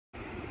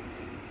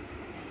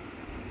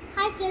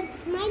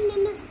friends, my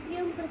name is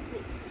Vyom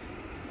Prithvi.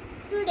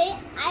 Today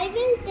I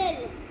will tell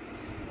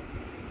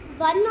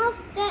one of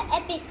the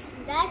epics,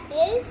 that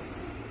is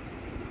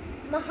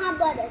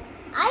Mahabarath.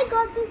 I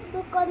got this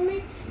book on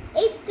my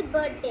 8th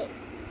birthday.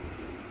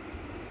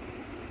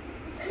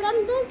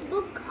 From this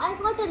book I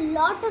got a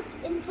lot of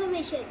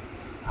information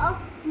of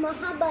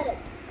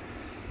Mahabarath.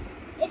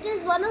 It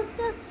is one of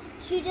the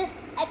hugest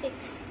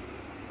epics.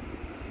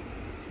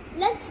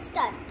 Let's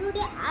start.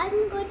 Today I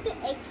am going to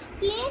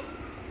explain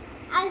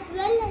as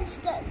well as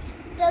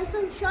tell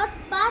some short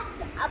parts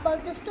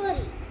about the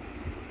story.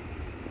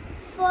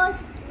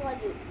 First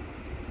volume,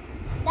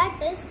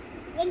 that is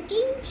when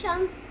King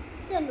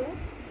Shantanu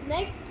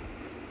met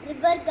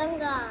River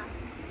Ganga.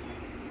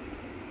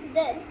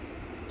 Then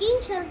King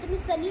Shantanu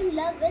fell in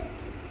love with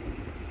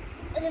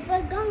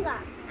River Ganga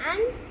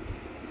and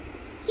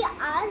he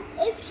asked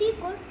if she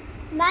could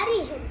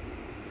marry him.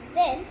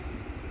 Then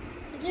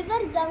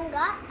River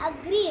Ganga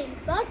agreed,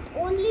 but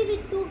only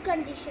with two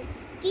conditions.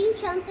 King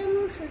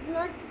Shantanu should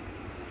not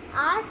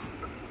ask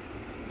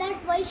that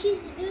why she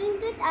is doing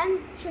it and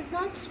should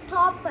not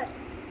stop her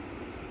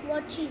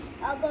what she is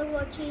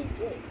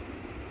doing.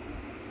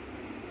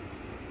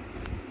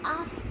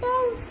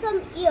 After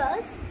some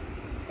years,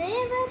 they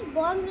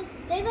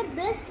were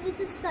blessed with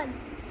a son.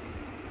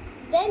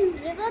 Then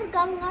River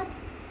Ganga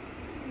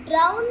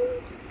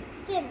drowned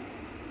him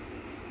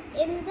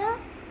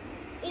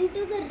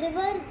into the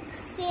river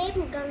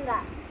same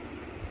Ganga.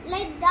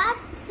 Like that,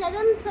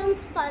 7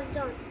 sons passed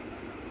on,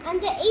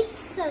 and the 8th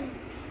son.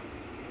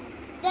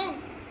 Then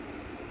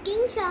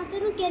King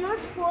Shantanu cannot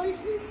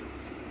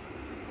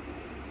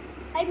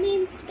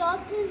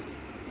stop his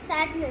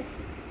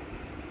sadness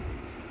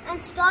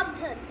and stopped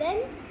her. Then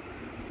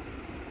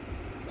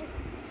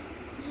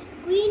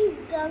Queen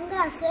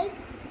Ganga said,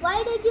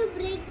 "Why did you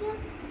break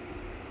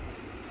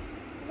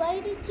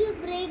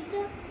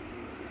the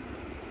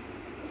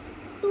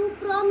 2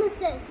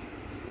 promises?"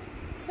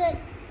 said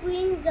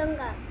Queen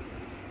Ganga.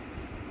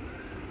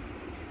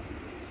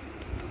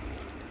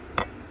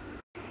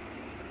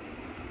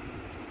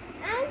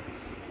 And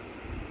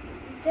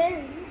then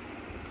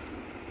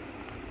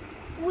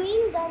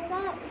Queen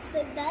Ganga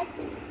said that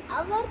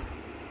our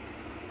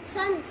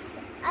sons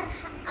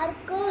are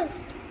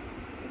cursed,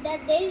 that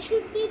they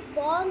should be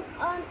born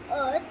on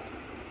earth,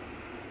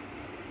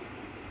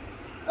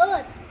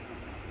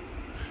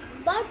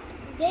 but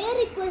they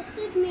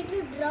requested me to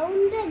drown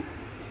them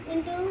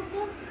into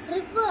the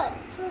river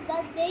so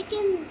that they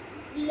can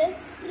live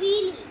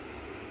freely.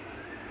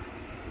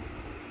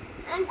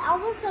 And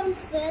our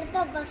sons were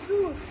the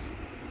Vasus.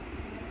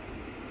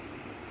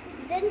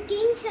 Then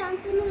King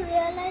Shantanu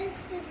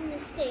realized his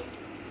mistake.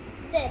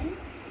 Then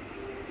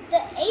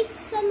the 8th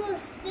son was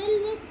still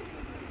with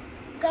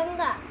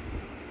Ganga.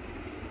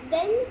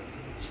 Then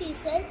she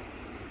said,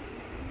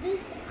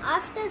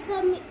 after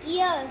some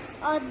years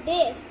or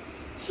days,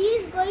 she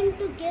is going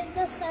to give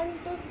the son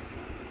to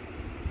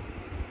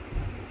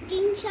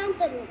King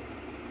Shantanu.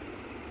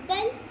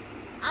 Then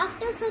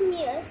after some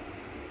years,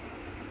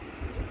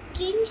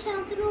 King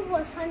Shantanu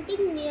was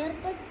hunting near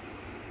the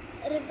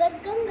river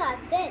Ganga.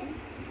 Then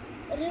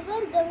river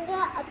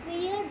Ganga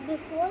appeared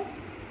before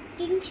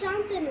King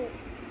Shantanu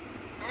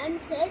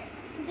and said,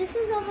 "This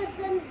is our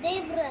son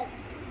Devrat.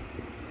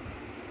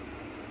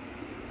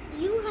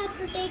 You have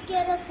to take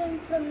care of him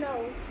from now,"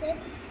 said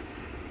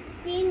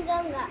Queen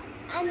Ganga,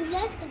 and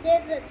left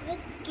Devrat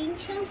with King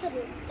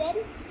Shantanu. Then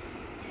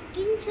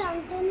King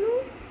Shantanu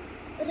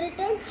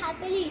returned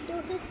happily to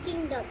his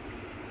kingdom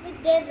with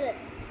Devrat.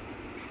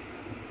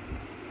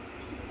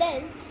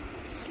 Then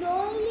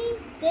slowly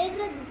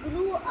Devrat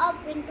grew up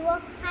into a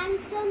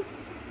handsome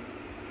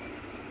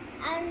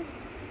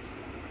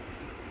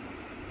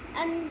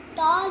and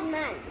tall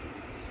man.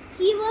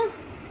 He was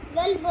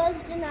well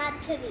versed in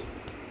archery.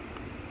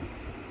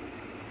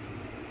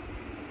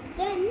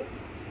 Then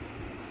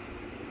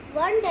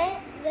one day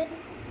when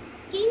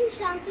King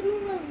Shantanu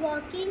was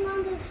walking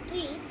on the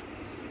streets,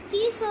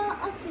 he saw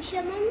a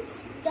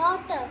fisherman's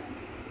daughter,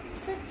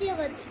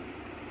 Satyavati.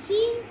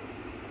 He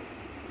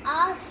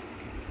asked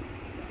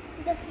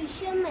the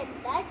fisherman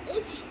that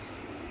if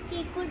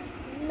he could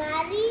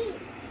marry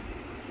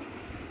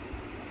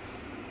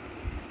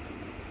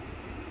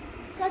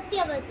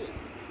Satyavati.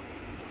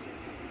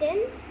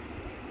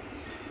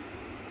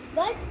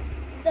 But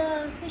the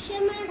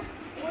fisherman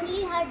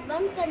only had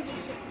one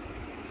condition.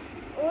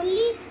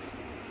 Only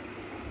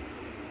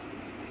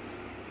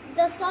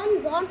the son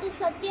born to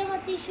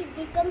Satyavati should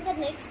become the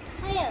next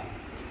heir,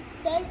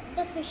 said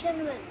the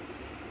fisherman.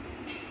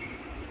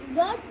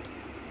 But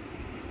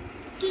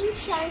King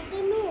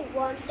Shantanu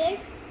wanted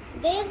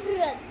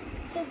Devrat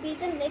to be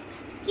the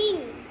next king.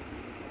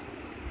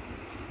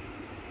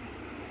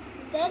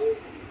 Then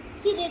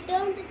he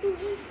returned to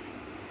his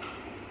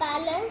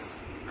palace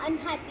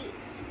unhappy.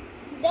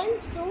 Then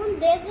soon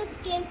Devrat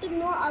came to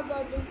know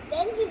about this.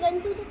 Then he went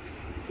to the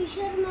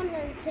fisherman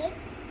and said,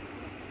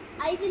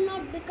 "I will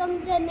not become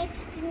the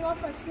next king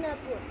of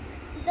Hastinapur.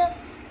 The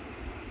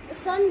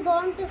son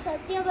born to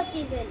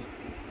Satyavati will,"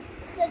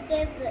 said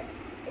Devrat.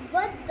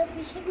 But the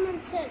fisherman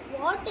said,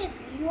 "What if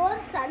your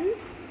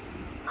sons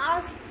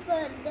ask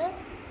for the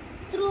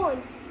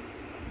throne?"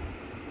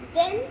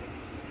 Then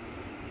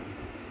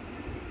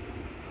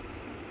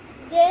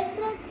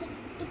Devrat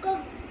took a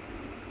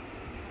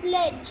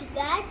pledge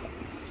that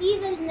he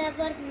will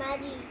never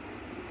marry.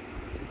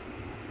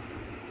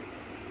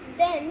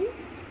 Then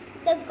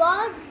the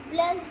gods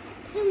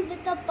blessed him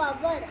with a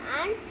power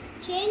and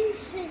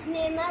changed his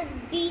name as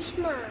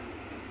Bhishma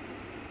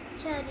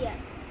Charya.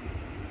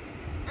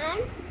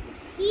 And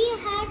he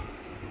had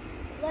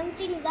one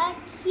thing, that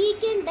he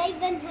can die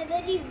whenever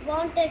he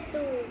wanted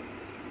to.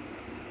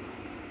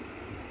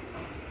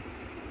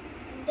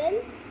 Then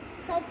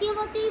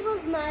Satyavati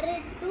was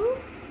married to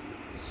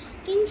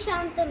King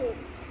Shantanu.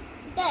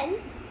 Then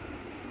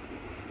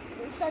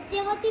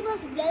Satyavati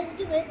was blessed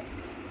with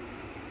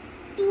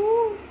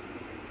 2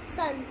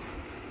 sons,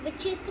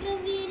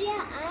 Vichitravirya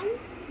and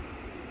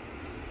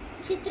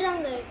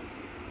Chitrangad.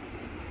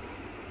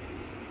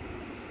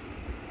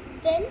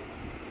 Then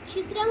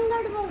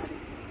Chitrangad was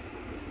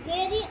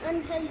very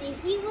unhealthy.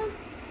 He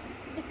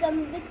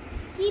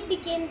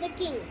became the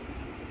king.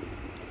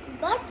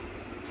 But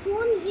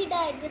soon he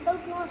died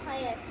without no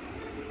heir.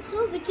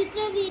 So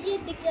Vichitravirya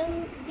became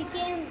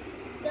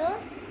the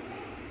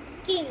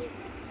king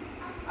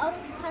of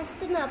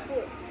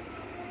Hastinapur.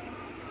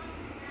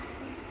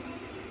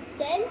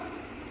 Then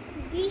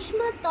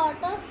Bhishma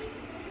thought of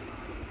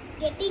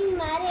getting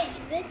marriage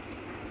with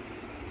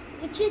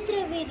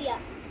Vichitravirya.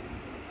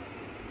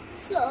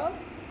 So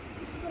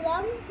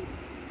from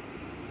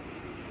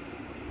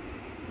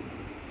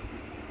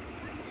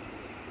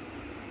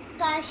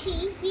Kashi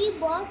he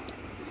bought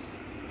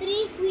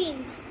 3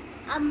 queens,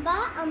 Amba,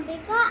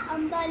 Ambika,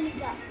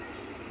 Ambalika.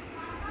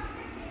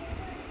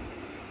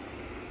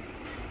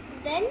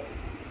 Then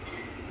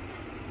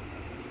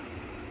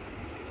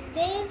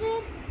they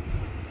were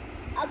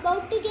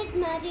about to get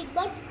married,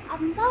 but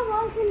Amba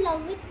was in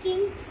love with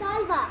King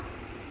Salva.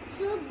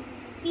 So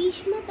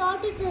Bhishma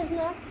thought it was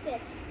not fair.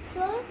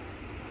 So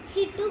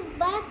he took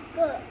back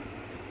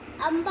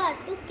Amba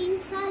to King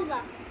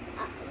Salva,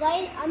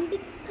 while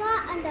Ambika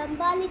and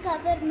Ambalika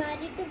were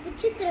married to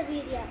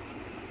Vichitravirya.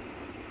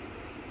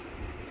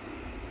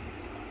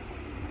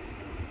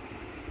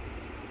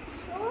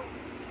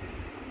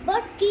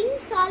 But King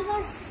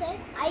Salva said,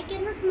 "I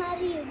cannot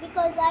marry you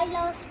because I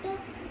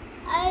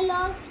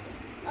lost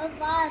a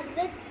war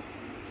with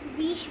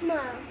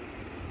Bhishma."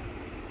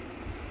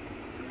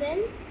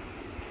 Then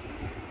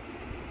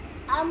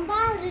Amba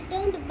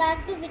returned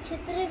back to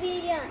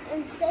Vichitravirya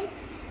and said,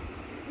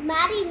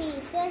 "Marry me,"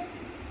 said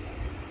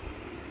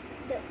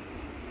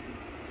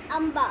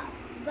Amba.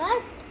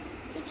 But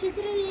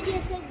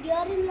Vichitravirya said, "You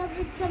are in love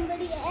with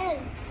somebody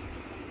else."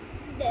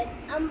 Then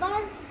Amba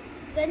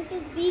went to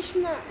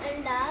Bhishma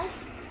and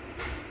asked,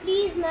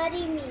 "Please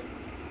marry me."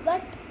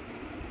 But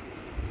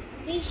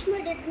Bhishma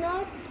did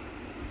not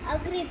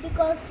agree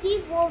because he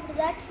vowed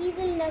that he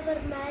will never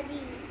marry.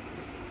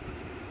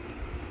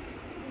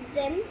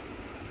 Then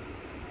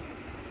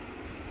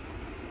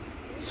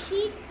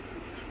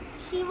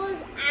she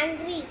was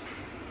angry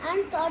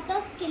and thought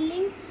of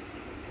killing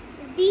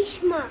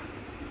Bhishma.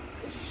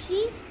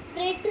 She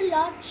prayed to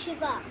Lord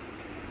Shiva,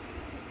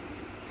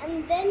 and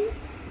then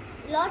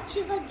Lord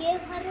Shiva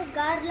gave her a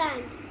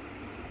garland.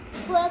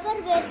 "Whoever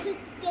wears it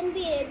can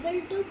be able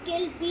to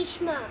kill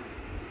Bhishma,"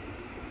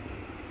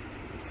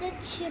 said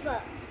Shiva.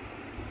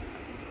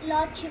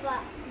 Lord Shiva.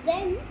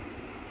 Then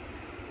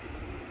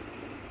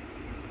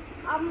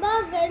Amba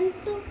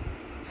went to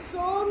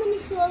so many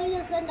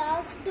soldiers and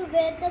asked to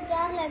wear the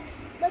garland,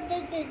 but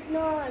they did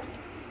not.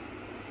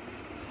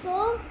 So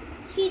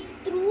she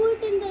threw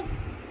it in the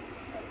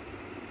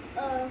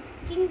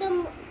kingdom.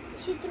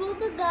 She threw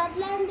the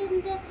garland in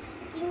the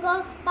king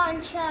of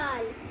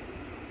Panchal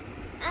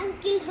and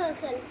killed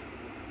herself.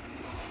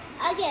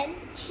 Again,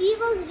 she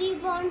was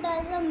reborn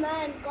as a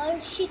man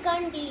called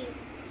Shikandi.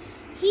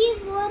 He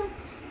wore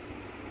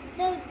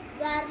the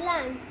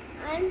garland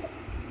and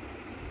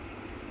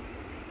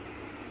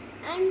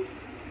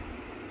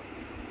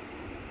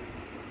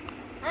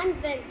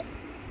went.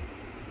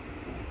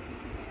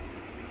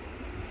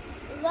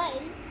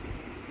 While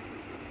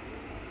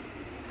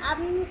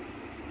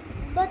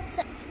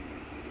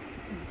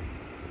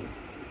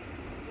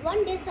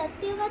one day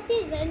Satyavati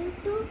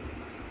went to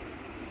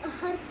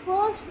her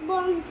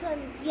firstborn son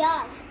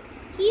Vyas.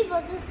 He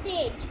was a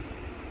sage.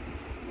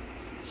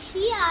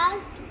 She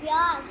asked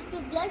Vyas to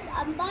bless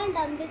Amba and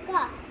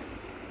Ambika,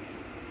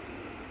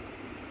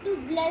 to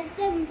bless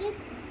them with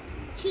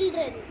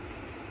children.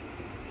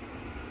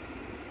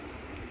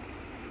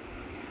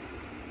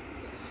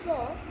 So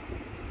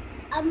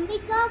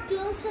Ambika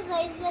closed her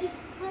eyes when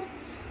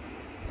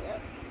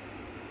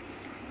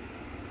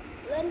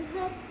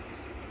her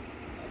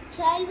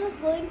child was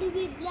going to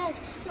be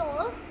blessed. So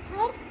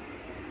her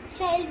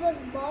child was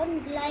born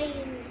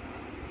blind.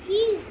 He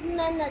is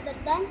none other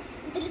than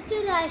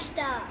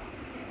Dhritarashtra.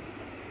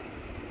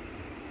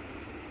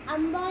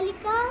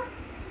 Ambalika's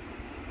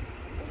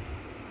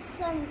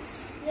sons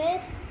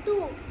were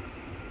 2,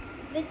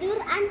 Vidur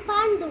and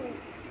Pandu.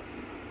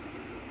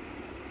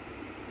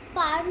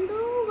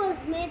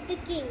 made the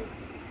king,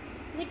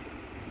 with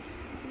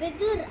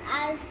Vidur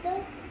as the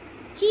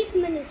chief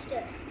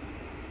minister.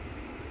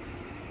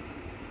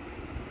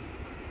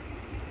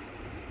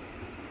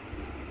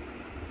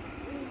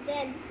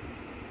 Then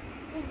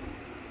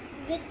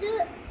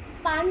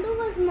Pandu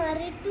was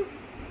married to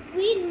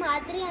Queen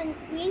Madri and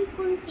Queen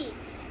Kunti.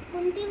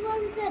 Kunti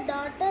was the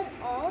daughter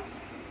of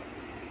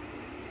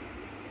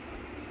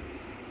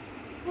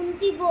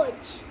Kunti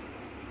Boj.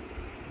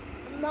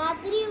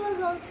 Madri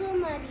was also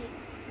married.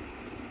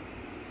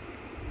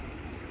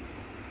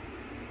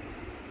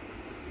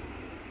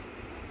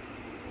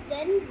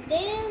 Then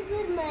they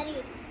were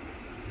married,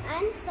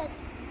 and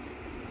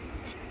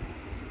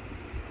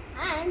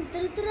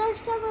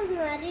Dhritarashtra was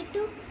married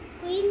to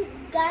Queen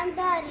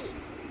Gandhari.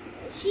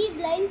 She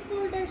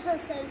blindfolded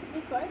herself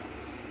because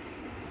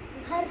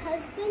her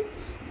husband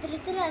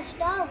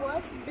Dhritarashtra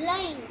was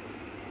blind.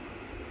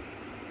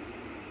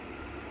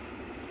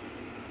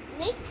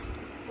 Next,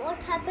 what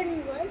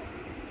happened was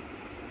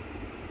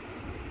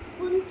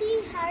Kunti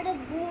had a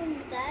boon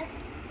that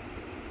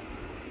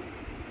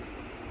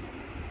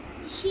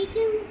she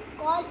can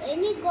call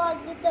any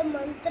god with a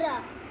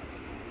mantra.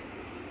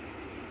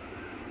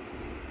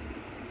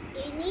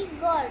 Any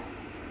god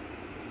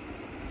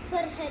for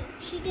help.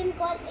 She can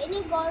call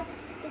any god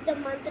with the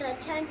mantra,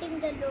 chanting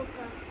the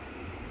loka.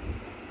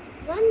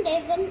 One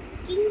day when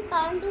King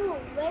Pandu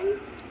went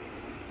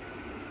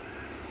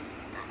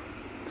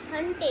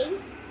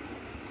hunting,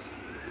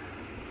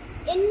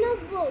 in a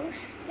bush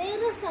there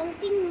was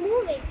something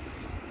moving.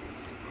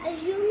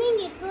 Assuming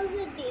it was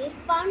a deer,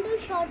 Pandu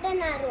shot an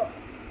arrow.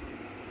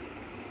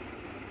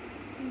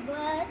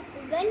 But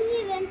when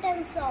he went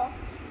and saw,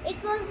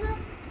 it was a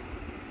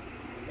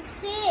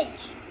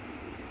sage.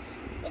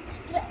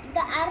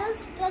 The arrow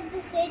struck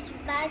the sage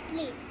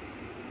badly.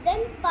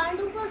 Then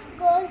Pandu was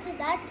cursed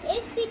that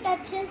if he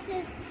touches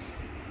his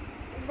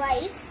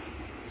wife,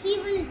 he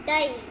will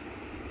die.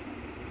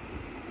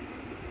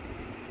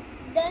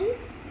 Then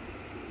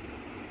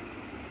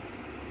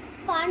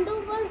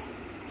Pandu was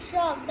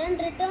shocked and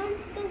returned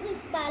to his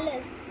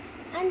palace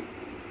and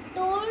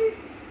told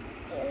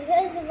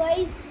his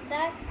wives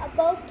that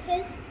about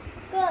his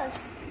curse.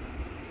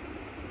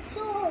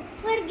 So,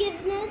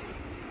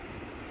 forgiveness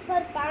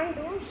for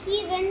Pandu,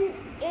 he went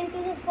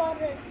into the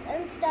forest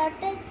and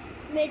started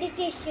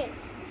meditation.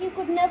 He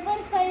could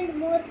never find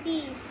more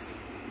peace.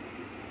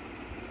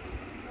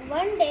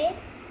 One day,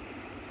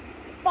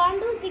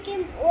 Pandu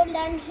became old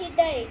and he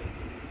died.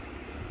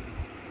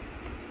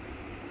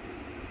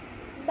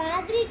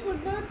 Madri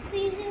could not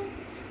see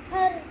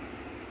her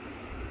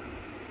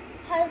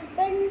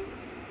husband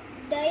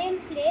die in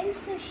flames,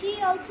 so she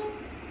also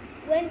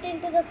went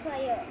into the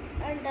fire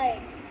and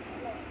died.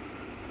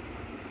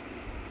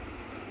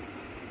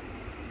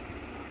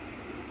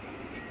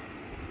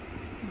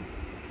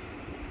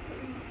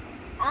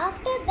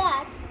 After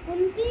that,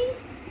 Kunti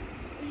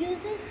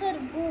uses her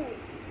bow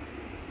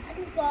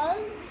and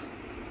calls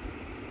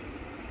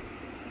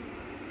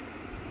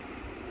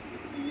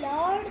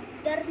Lord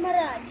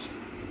Dharmaraj,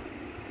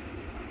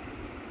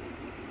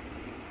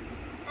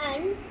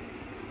 and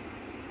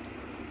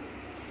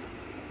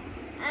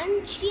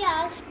she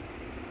asked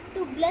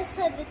to bless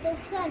her with a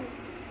son.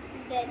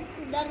 Then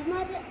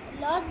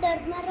Lord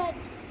Dharmaraj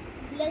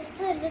blessed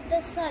her with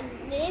a son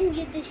named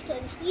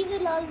Yudhishthir. He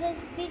will always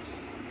be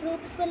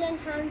truthful and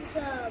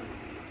handsome.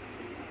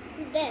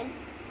 Then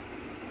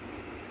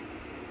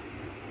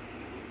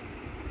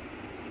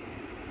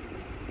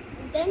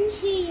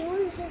she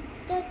used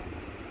the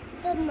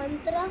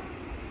mantra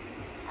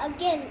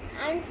again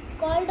and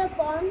called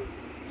upon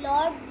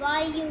Lord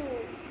Vayu.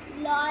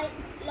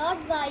 Lord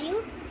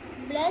Vayu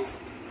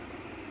blessed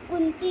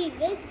Kunti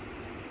with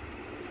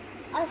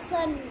a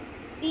son,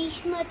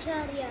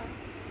 Bhishmacharya.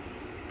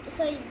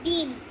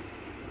 Bhim.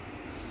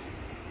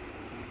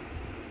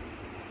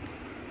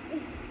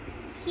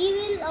 He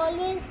will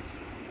always,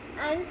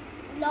 and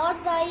Lord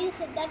Vayu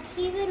said that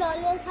he will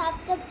always have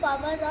the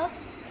power of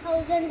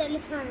 1,000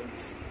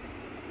 elephants.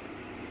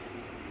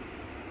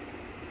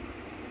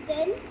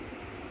 Then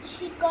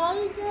she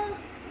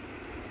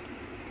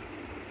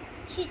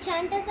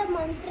chanted the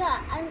mantra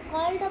and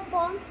called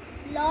upon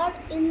Lord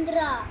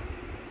Indra,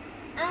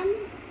 and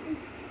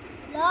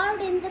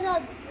Lord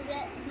Indra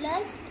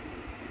blessed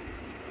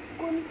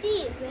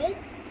Kunti with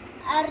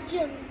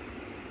Arjun,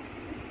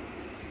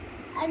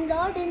 and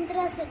Lord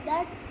Indra said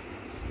that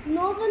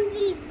no one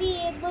will be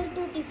able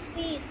to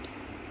defeat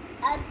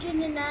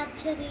Arjun in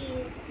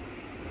archery.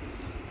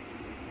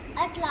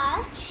 At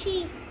last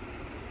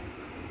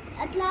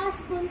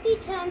Kunti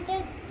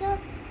chanted the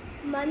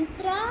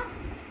mantra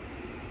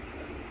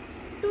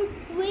to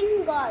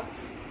twin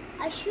gods,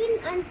 Ashwin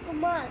and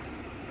Kumar.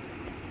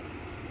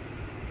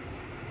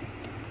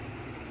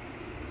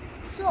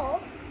 So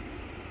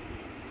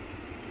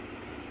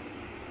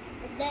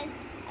then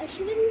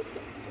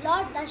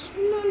Lord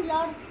Ashwin and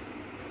Lord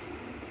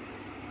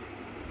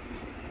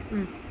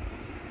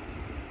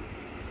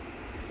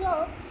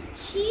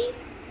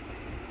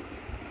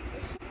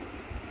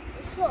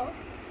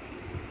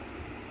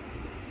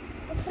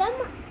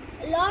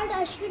Lord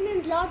Ashwin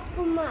and Lord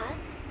Kumar,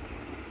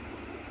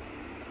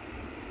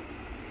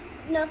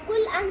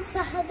 Nakul and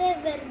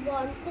Sahadev were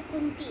born to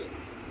Kunti.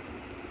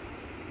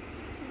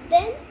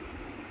 Then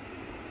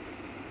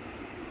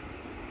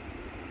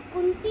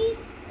Kunti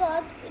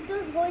thought it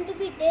was going to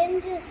be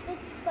dangerous with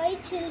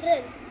 5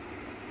 children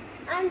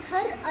and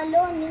her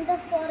alone in the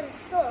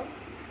forest, so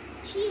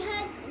she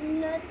had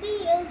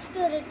nothing else to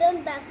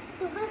return back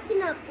to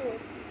Hastinapur.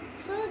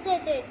 So they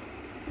did.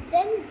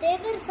 Then they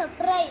were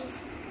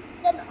surprised.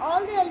 Then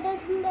all the elders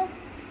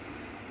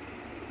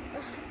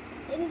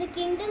in the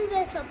kingdom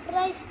were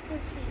surprised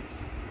to see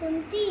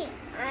Kunti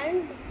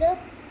and the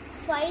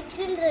 5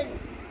 children,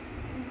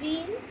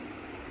 being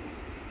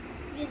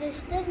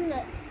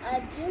Yudhishthira,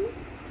 Arjun,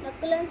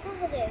 Nakul and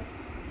Sahadev.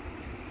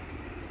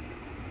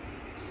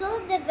 So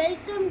they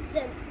welcomed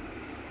them.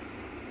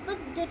 But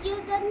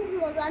Duryodhana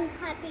was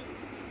unhappy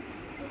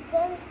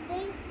because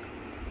they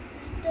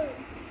stood.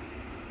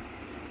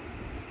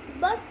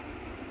 But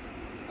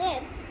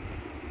then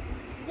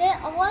they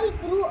all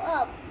grew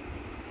up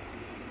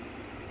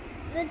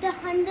with the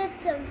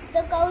 100 sons,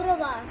 the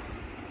Kauravas.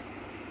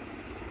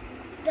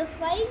 The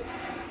 5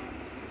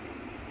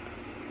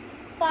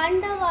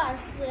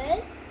 Pandavas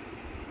were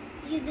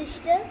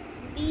Yudhishthira,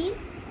 Bhim,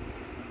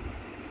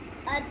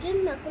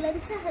 Arjun, Nakul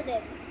and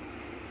Sahadev.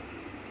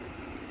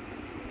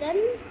 Then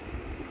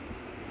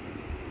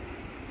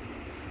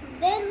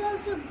there was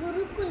a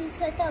Gurukul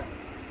set up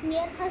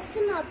near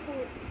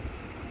Hastinapur.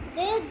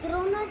 There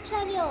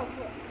Dronacharya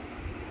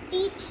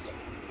taught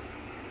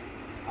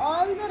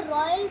all the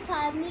royal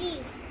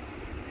families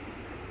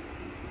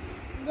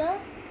the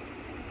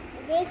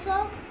ways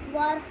of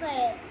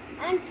warfare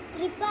and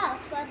Kripa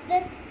for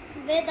their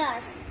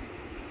Vedas.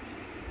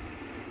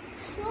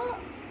 So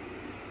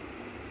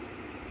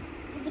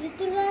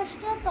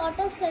Dhritarashtra thought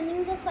of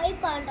sending the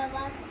 5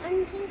 Pandavas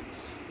and his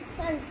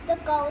sons, the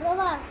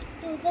Kauravas,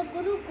 to the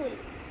Gurukul.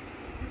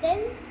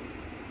 Then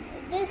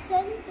they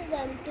sent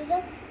them to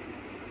the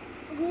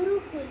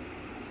Gurukul.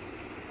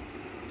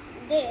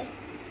 There,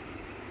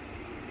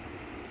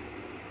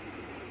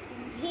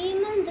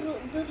 Bhim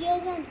and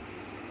Duryodhana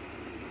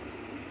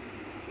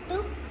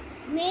took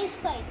mace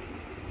fight.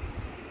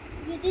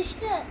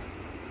 Yudhishthira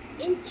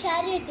in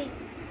charioting.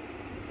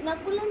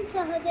 Nakul and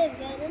Sahadev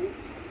were in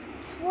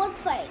sword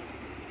fight.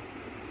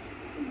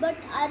 But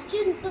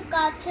Arjun took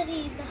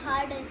archery the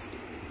hardest.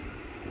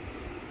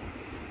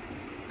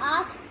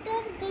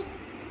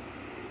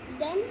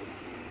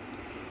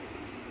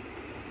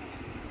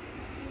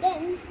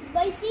 Then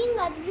by seeing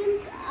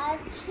Arjun's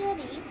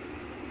archery,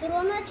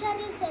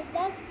 Dronacharya said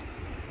that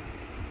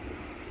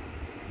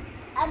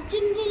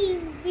Arjun will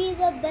be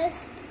the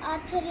best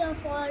archer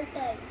of all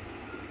time.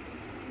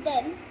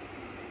 Then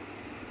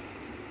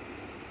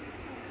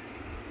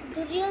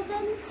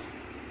Duryodhana's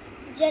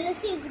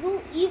jealousy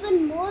grew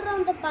even more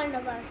on the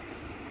Pandavas.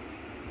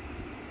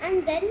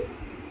 And then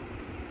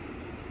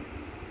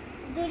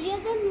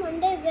Duryodhana one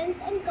day went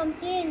and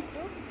complained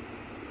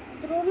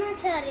to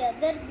Dronacharya,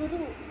 their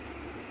guru.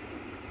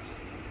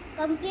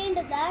 Complained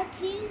that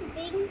he is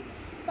being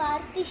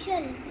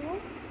partial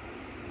to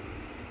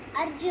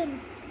Arjun.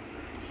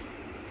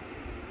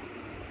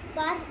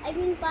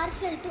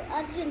 Partial to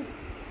Arjun.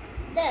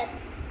 Then,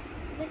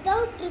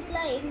 without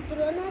replying,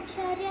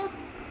 Dronacharya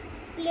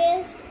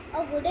placed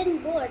a wooden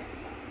board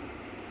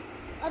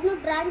on a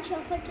branch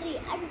of a tree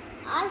and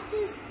asked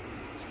his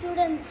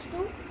students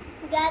to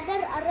gather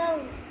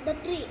around the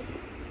tree.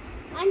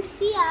 And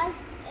he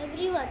asked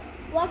everyone,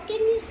 "What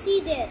can you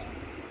see there?"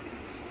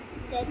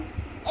 Then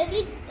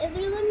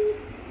everyone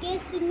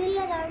gave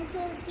similar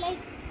answers,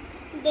 like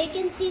they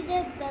can see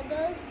their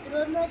brothers,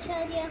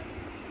 Dronacharya,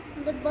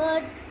 the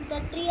bird, the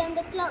tree and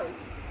the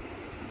clouds.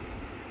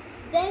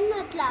 Then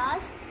at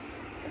last,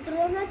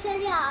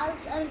 Dronacharya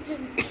asked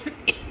Arjun.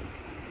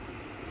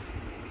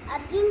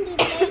 Arjun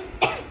replied,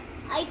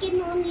 "I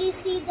can only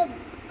see the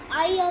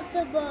eye of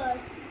the bird."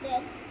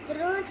 Then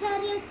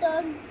Dronacharya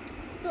turned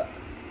to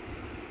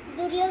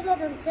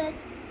Duryodhana and said,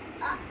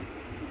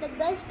 "The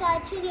best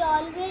archery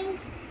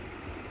always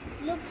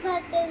looks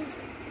at his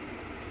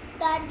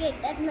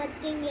target and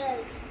nothing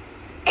else."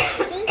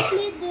 This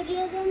made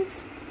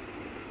Duryodhana's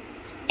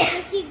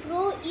jealousy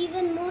grow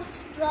even more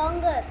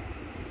stronger.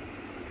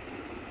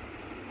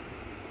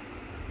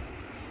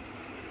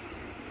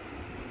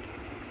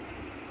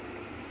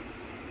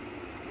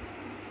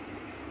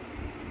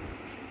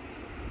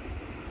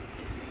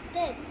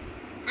 Then,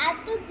 at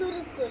the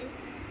Gurukul,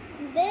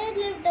 there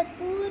lived a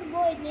poor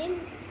boy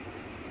named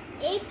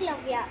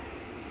Eklavya.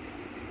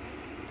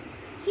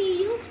 He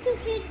used to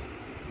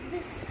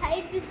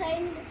hide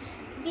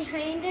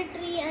behind a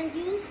tree and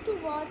used to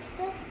watch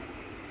the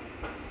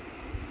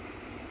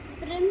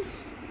prince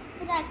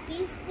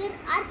practice their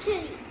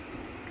archery.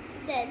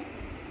 Then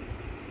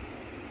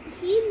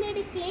he made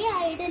a clay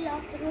idol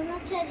of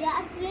Dronacharya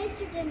and placed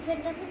it in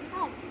front of his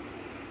heart.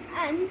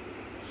 And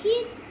he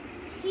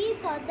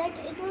thought that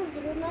it was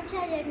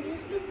Dronacharya and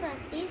used to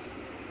practice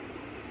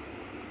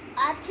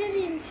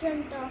archery in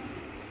front of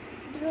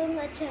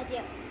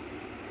Dronacharya,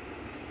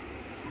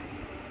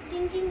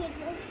 thinking it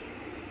was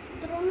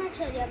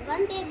Dronacharya.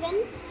 One day when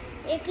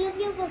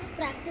Eklavya was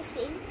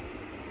practicing,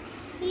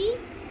 he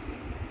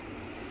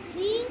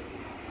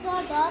saw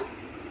a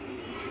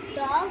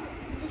dog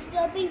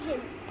disturbing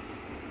him,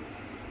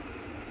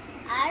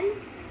 and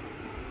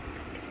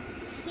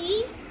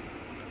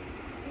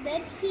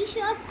then he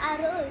shot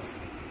arrows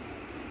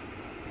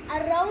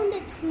around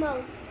its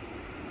mouth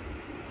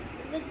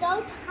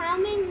without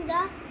harming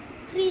the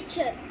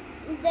creature.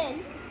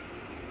 Then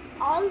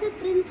all the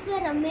princes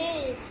were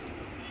amazed.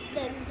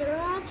 Then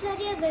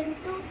Dronacharya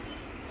went to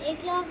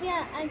Eklavya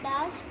and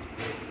asked,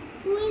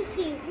 "Who is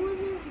he? Who is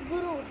his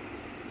guru?"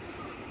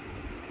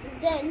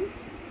 Then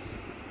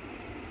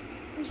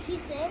he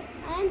said,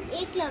 "I am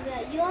Eklavya,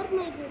 you are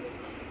my guru."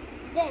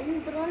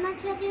 Then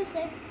Dronacharya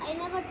said, "I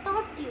never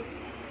taught you."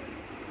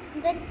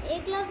 Then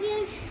Eklavya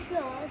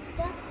showed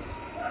the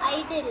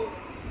idol.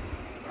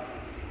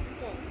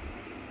 Then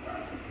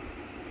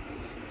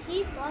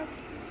he thought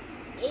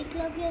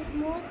Eklavya is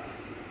more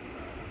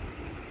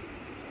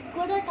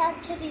good at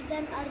archery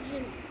than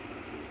Arjun.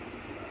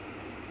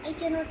 "I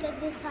cannot let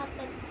this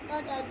happen,"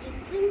 thought Arjun,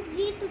 since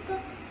he took a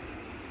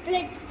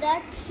pledge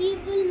that he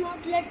will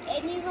not let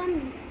anyone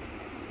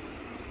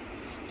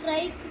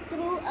strike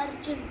through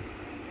Arjun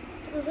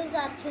through his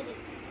archery.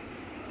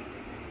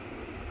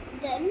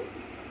 Then,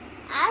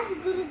 as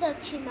Guru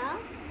Dakshina,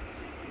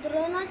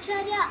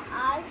 Dronacharya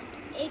asked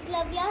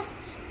Eklavya's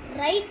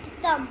right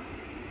thumb.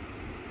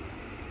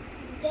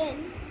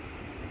 Then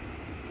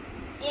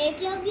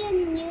Eklavya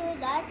knew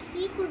that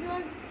he could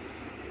not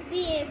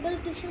be able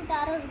to shoot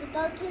arrows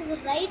without his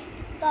right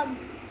thumb,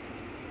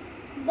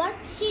 but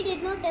he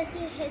did not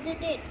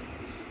hesitate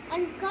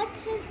and cut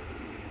his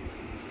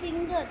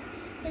finger,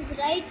 his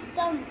right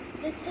thumb,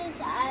 with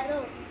his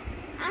arrow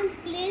and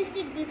placed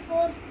it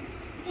before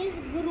his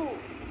guru.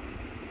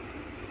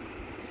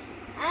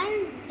 And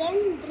then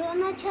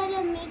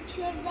Dronacharya made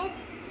sure that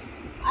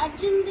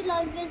Arjun will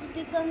always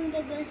become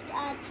the best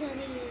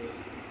archery.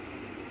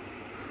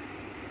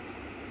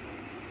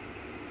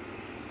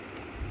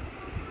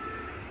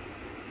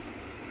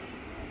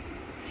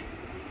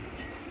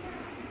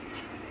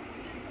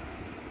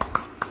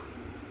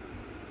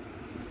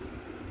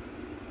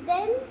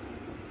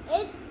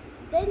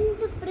 Then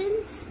the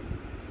prince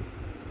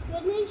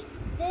finished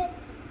their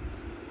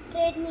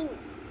training,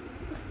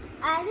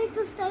 and it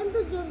was time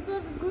to give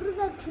their Guru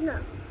Dakshina.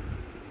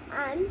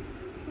 And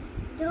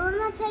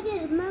Dronacharya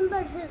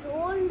remembered his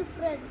old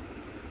friend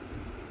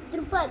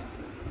Drupad.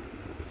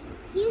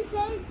 He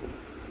said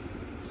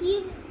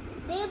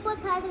they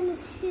both had a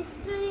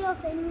history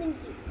of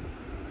enmity,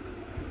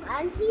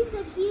 and he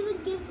said he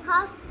would give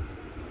half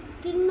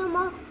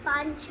kingdom of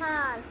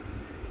Panchal.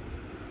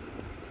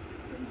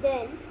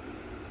 Then,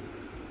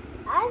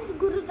 as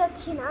Guru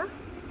Dakshina,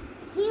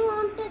 he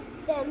wanted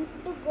them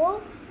to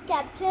go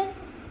capture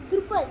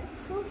Drupad.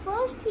 So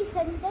first he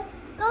sent the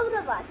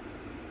Kauravas.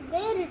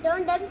 They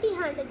returned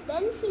empty-handed.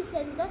 Then he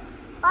sent the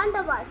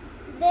Pandavas.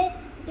 They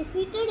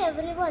defeated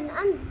everyone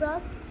and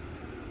brought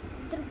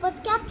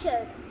Drupad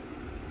captured.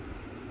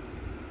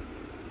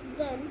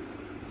 Then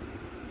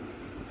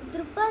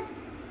Drupad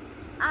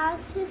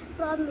asked his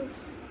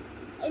promise.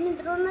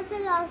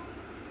 Dronacharya asked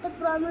the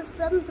promise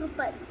from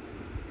Drupad,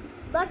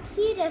 but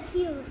he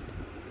refused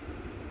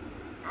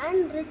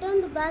and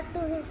returned back to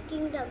his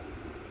kingdom.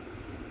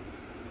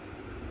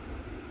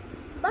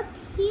 But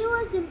he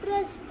was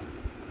impressed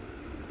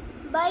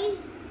by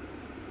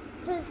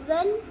the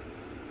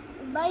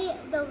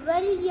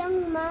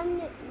young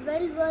man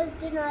well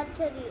versed in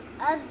archery,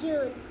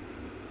 Arjun.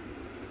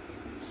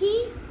 He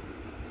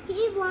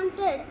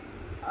wanted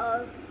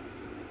a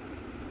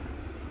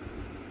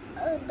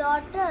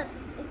daughter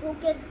who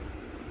can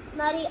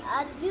marry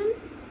Arjun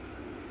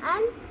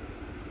and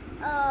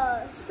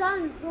a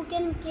son who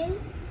can kill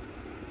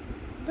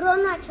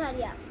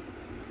Dronacharya.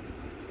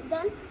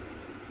 Then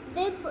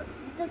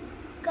the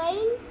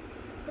kind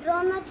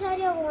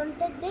Dronacharya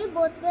wanted, they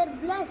both were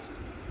blessed.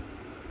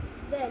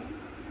 Then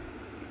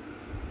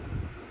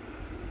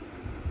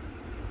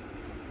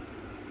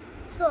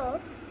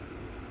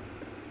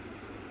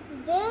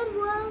there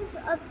was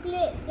a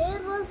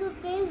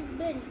place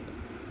built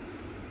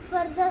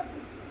for the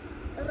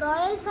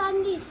royal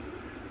family's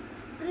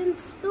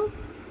prince to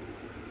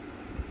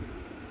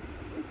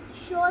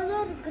show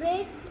their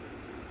great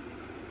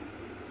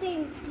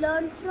things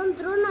learned from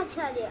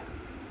Dronacharya.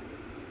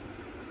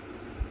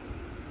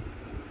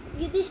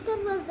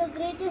 Yudhishthir was the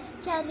greatest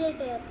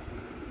charioteer.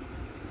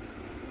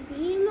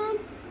 Bhima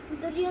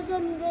and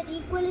Duryodhana were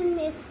equal in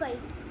mace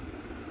fight.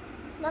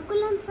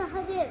 Nakul and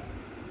Sahadev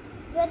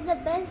were the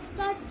best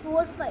at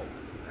sword fight,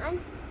 and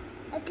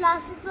at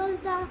last it was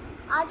the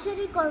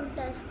archery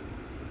contest.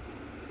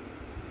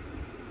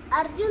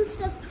 Arjun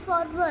stepped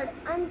forward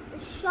and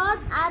shot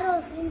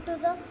arrows into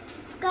the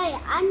sky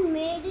and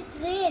made it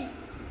rain.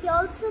 He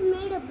also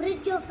made a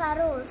bridge of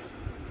arrows.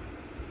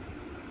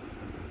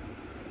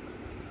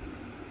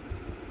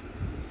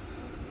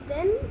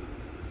 Then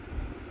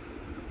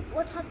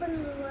what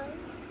happened was,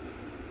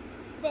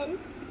 then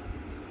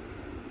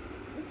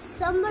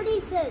Somebody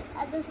said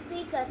at the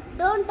speaker,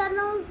 "Don't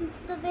announce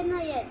the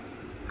winner yet.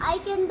 I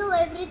can do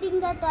everything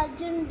that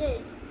Arjun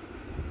did,"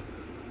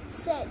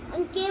 said,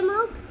 and came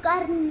out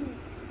Karna,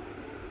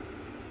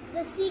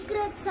 the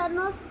secret son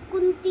of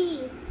Kunti.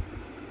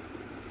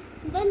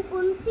 Then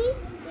Kunti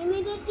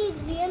immediately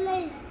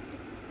realized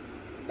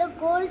the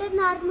golden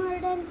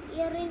armored and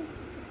earring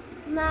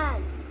man.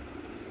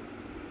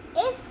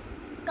 If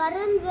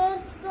Karan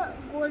wears the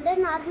golden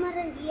armor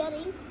and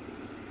earring,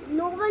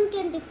 no one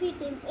can defeat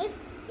him.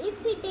 If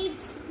he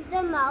takes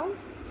them out,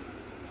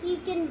 he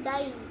can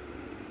die.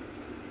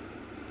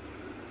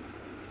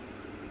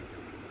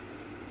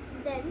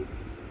 Then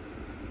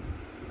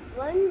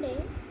one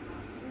day,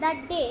 that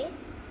day,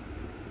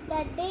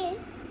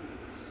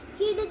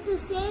 he did the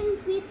same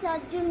feats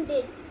Arjun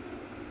did.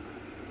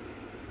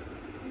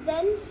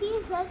 Then he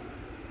said,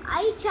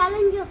 "I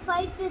challenge a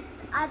fight with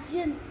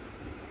Arjun."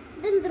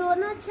 Then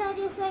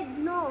Dronacharya said,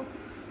 "No,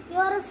 you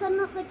are a son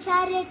of a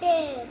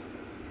charioteer."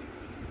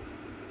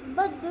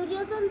 But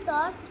Duryodhan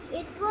thought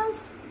it was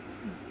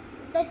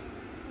that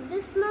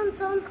this man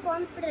sounds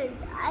confident.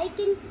 I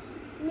can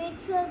make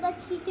sure that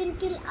he can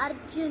kill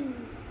Arjun.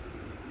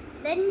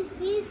 Then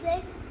he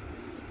said,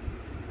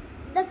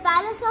 "The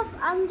palace of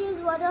Ang is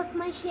one of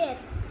my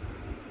shares.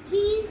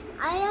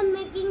 I am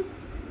making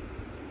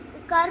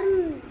Karn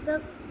the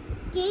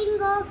king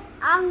of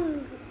Ang."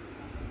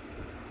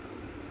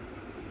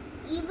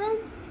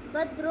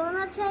 But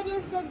Dronacharya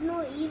said, "No,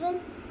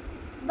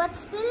 but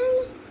still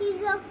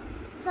he's a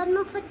son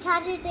of a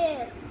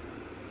charioteer,"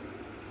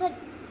 said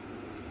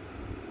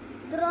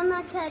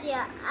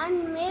Dronacharya, and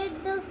made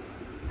the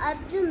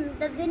Arjun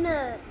the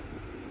winner.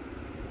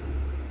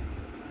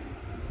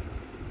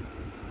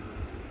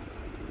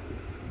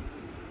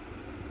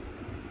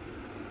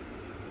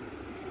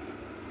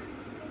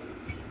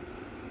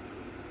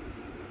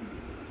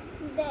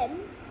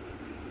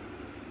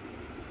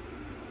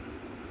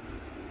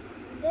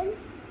 Then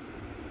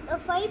the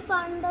 5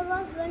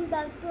 Pandavas went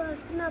back to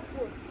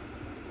Hastinapur,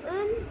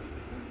 and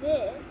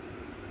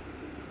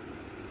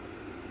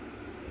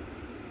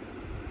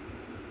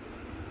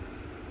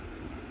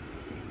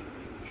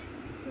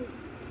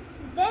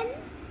then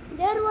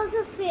there was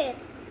a fair.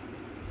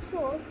 So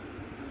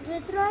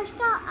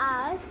Dhritarashtra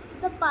asked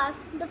the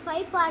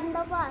 5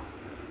 Pandavas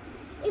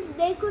if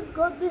they could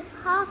go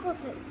behalf of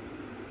him.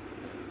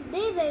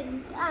 They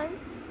went and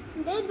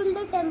they built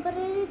a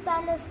temporary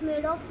palace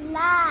made of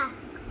lac.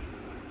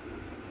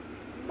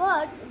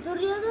 But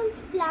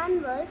Duryodhan's plan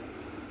was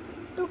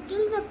to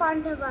kill the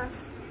Pandavas.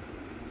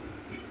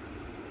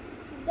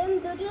 Then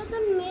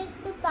Duryodhan made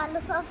the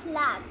palace of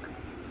lac.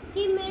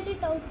 He made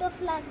it out of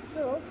lac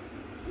so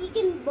he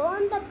can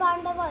burn the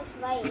Pandavas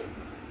while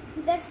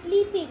they're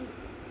sleeping.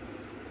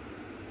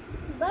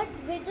 But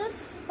Vidur's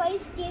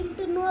spies came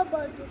to know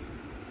about this.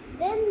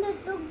 Then they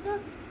took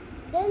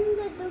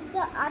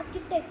the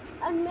architects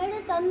and made a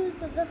tunnel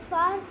to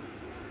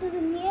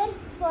the near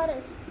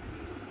forest.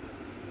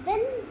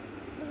 Then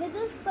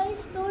Vidur's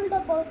spies told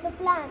about the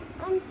plan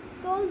and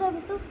told them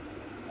to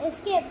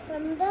escape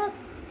from the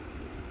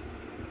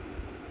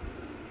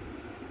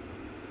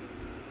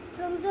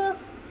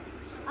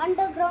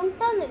underground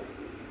tunnel.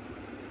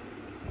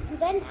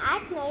 Then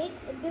at night,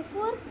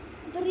 before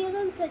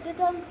Duryodhan set it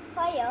on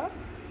fire,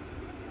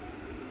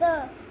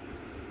 the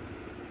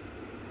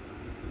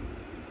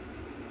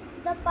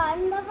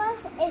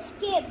Pandavas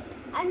escaped,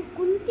 and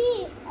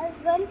Kunti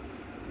as well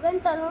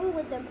went along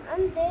with them,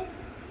 and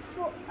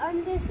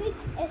the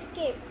 6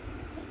 escaped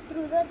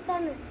through the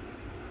tunnel.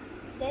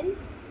 Then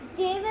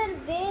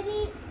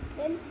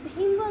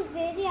Bhim was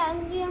very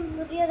angry and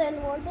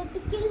Duryodhan wanted to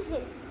kill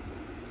him.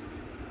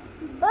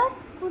 But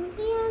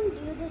Kunti and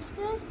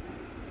Yudhishthir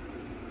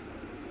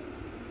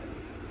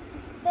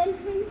tell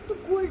him to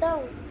cool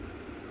down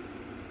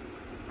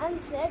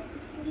and said,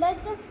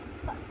 let the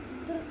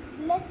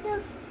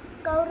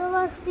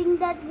Kauravas think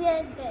that we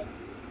are dead,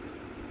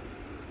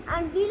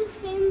 and we'll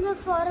stay in the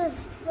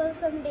forest for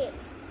some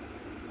days.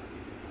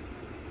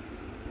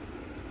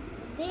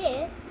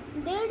 They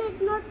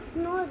did not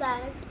know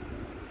that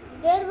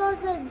there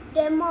was a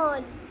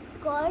demon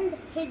called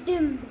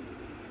Hidimb.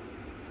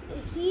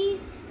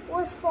 He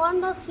was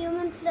fond of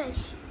human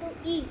flesh to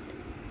eat.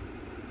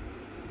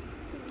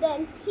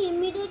 Then he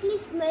immediately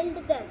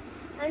smelled them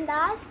and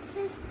asked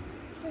his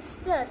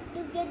sister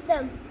to get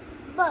them.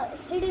 But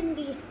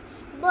Hidimbi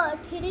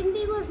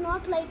was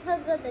not like her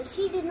brother.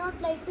 She did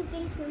not like to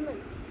kill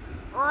humans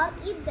or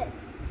eat them.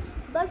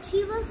 But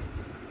she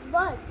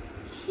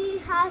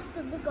has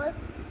to, because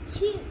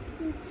she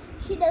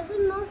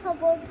doesn't know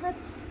about her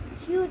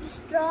huge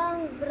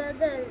strong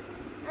brother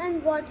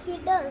and what he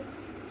does.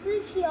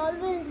 So she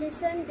always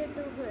listened to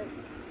him.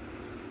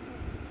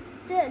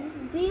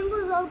 Then Bhim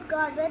was out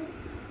guard when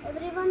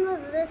everyone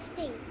was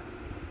resting.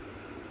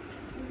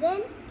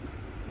 Then,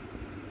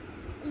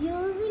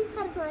 using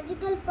her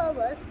magical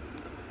powers,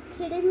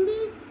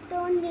 Hidimbi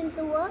turned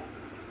into a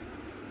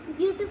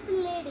beautiful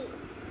lady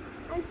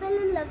and fell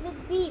in love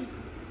with Bhim.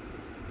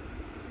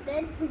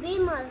 Then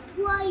Bhim asked,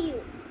 "Who are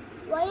you?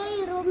 Why are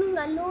you roaming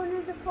alone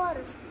in the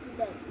forest?"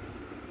 Then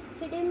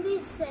Hidimbi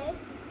said,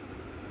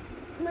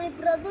 "My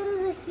brother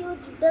is a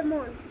huge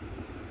demon.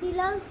 He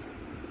loves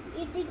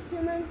eating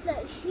human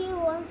flesh. He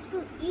wants to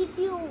eat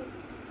you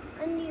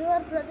and your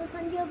brothers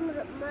and your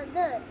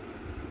mother."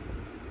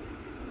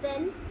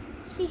 Then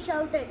she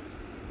shouted.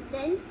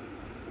 Then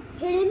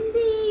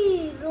Hidimbi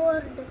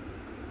roared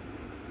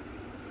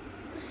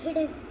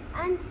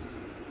and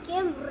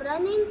came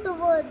running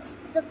towards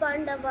the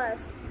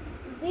Pandavas.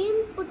 Bhim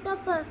put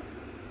up a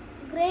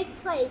great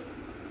fight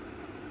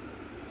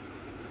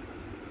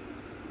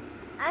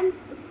and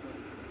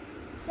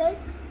said,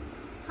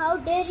 "How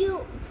dare you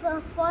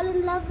fall in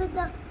love with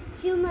a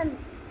human?"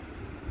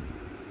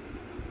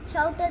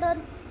 shouted on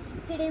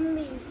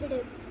Hidimbi.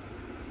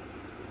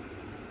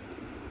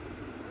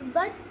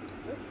 But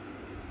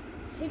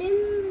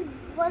Hidimbi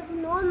was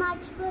no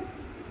match for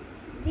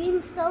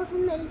Bhim's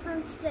 1,000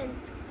 elephant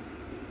strength.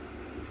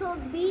 So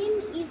Bhim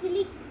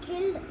easily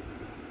killed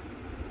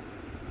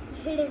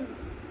Hidimbi.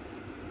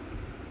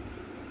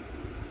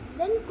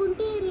 Then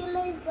Kunti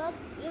realized that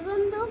even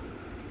though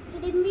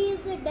Hidimbi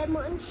is a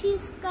demon, she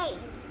is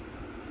kind.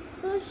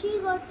 So she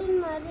got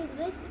married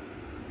with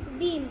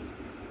Bhim.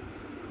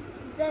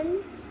 Then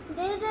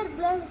they were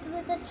blessed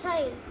with a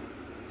child,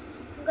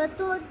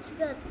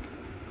 Gatotkacha.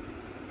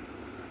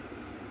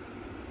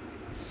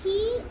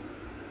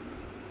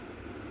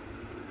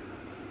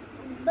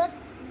 But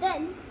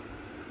then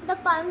the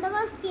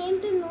Pandavas came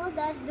to know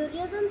that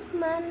Duryodhana's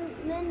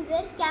men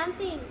were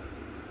camping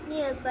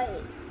nearby.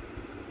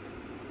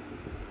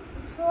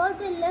 So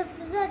they left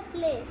that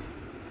place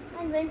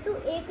and went to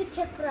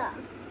Ekachakra,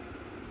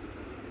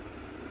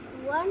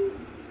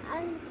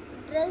 and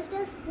dressed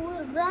as poor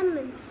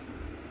Brahmins.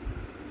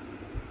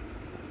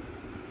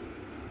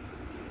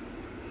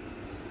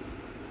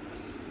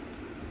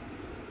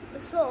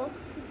 So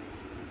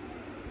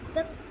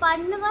the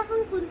Pandavas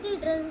and Kunti,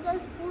 dressed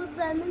as poor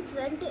Brahmins,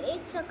 went to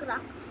Ekachakra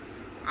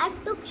and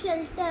took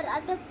shelter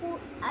at a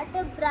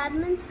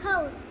Brahmin's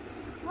house.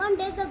 One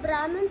day the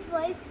Brahmin's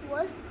wife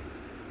was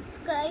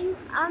crying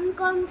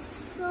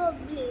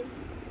unconsolably.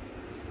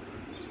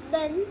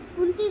 Then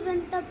Kunti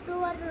went up to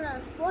her and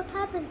asked, "What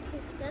happened,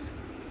 sister?"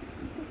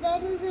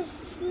 "There is a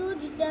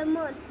huge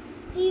demon.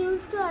 He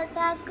used to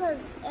attack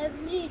us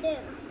every day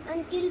and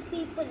kill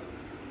people.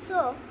 So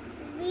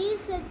we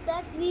said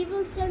that we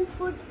will send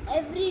food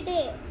every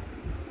day.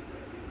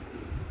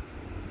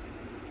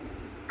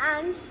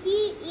 And he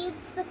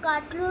eats the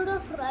cartload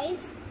of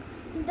rice,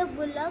 the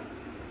bull,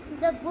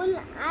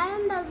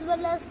 and as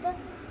well as the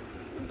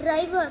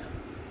driver.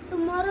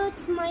 Tomorrow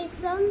it's my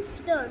son's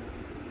turn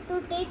to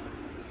take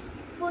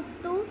food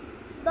to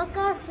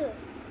Bakasur."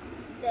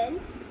 Then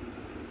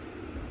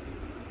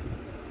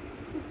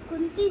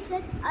Kunti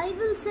said, "I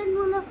will send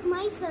one of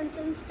my sons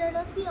instead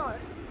of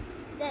yours."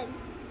 Then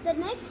the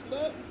next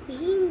day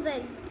Bhim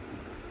went.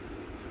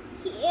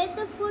 He ate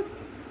the food,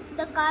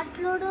 the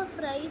cartload of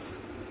rice,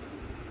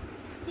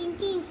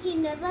 thinking he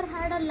never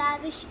had a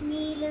lavish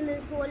meal in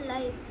his whole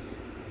life.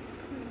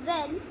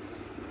 When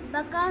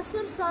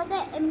Bakasur saw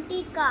the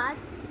empty cart,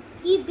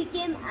 he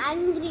became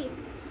angry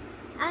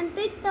and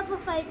picked up a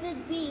fight with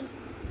Bhim.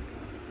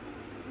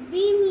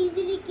 Bhim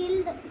easily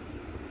killed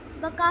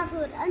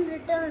Bakasur and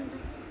returned.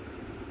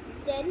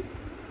 Then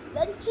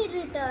when he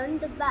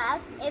returned back,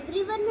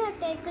 everyone at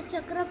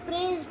Ekachakra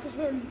praised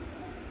him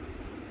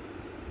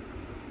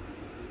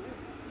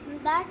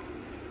that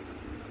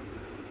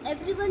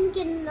everyone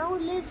can now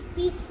live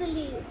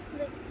peacefully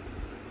with.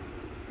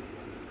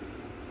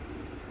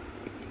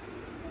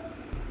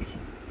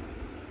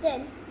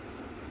 Then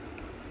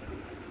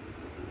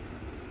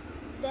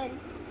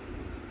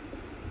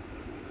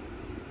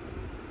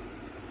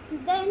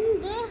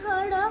they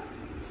heard a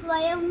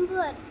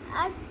Swayamvar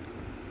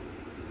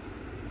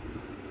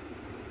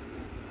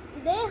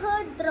They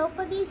heard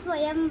Draupadi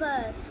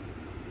Swayamvar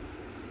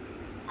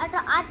at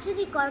an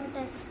archery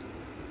contest.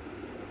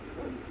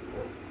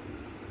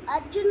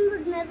 Arjun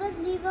would never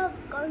leave a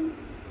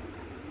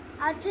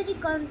archery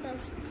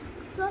contest,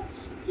 so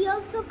he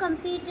also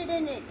competed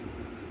in it.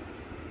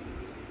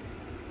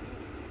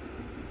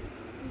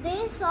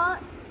 They saw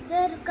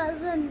their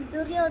cousin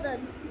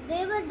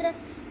Duryodhana.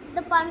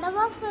 The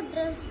Pandavas were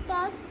dressed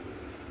as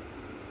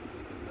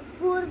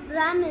poor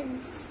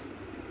Brahmins.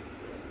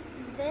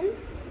 Then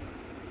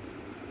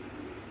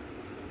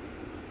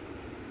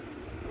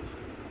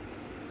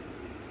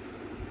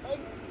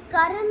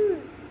Karan,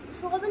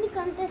 so many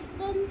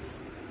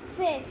contestants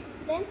faced.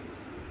 Then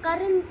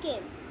Karan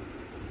came.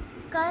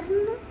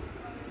 Karan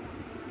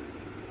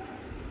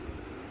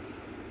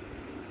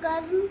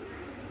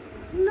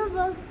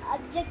was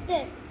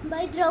objected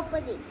by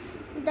Draupadi,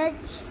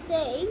 that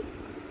saying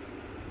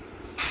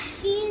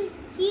he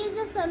is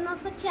the son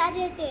of a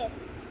charioteer.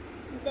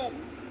 Then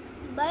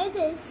by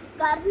this,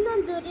 Karan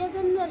and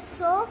Duryodhana were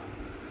so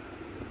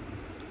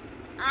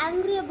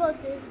angry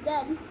about this.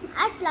 Then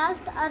at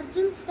last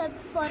Arjun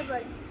stepped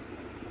forward.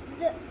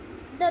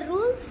 The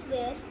rules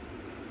were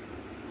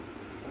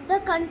the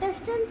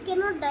contestant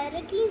cannot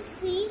directly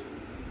see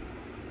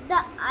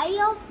the eye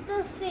of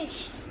the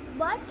fish,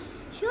 but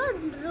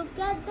should look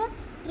at the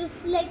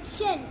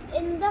reflection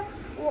in the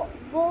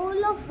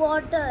bowl of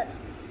water.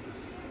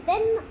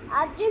 Then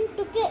Arjun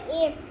took a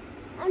aim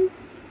and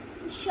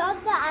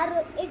shot the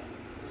arrow. It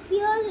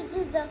pierced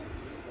the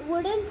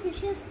wooden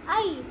fish's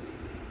eye.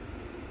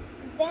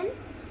 Then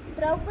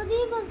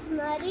Draupadi was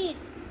married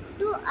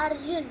to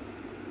Arjun.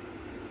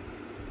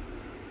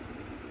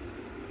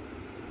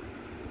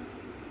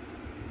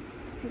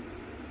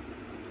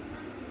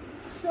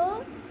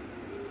 So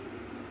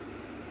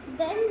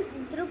then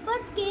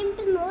Drupad came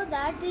to know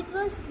that it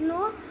was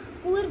no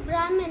poor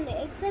Brahmin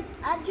except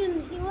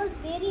Arjun. He was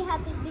very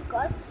happy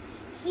because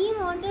he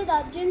wanted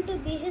Arjun to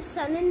be his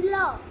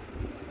son-in-law.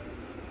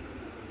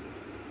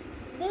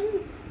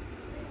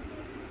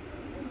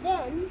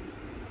 Then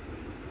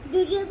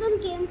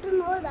Duryodhan came to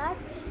know that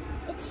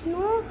it's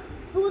no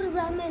poor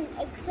Brahmin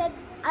except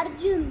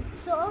Arjun.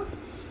 So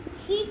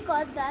he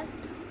thought that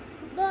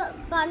the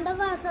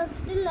Pandavas are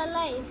still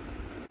alive.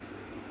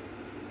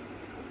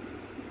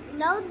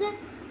 Now they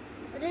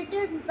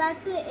returned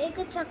back to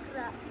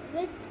Ekachakra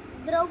with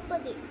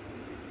Draupadi.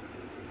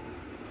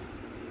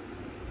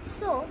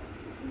 So,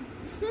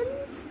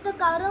 since the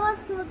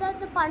Kauravas know that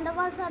the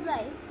Pandavas are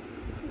alive,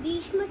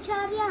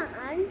 Bhishmacharya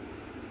and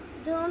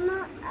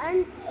Drona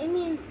and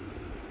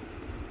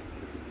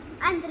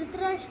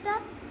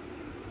Dhritarashtra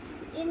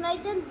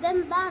invited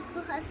them back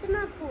to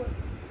Hastinapur.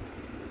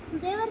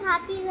 They were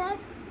happy that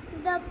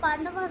the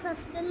Pandavas are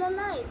still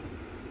alive.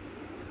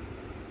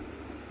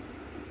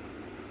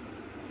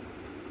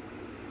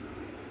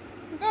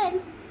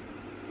 Then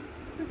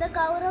the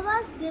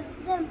Kauravas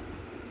gave them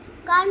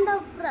kind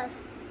of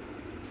crust.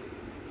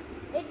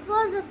 It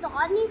was a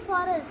thorny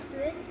forest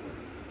with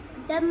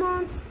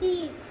demons,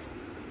 thieves,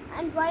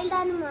 and wild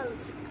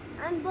animals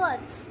and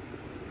birds.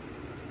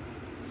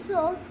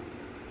 So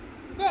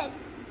then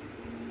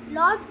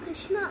Lord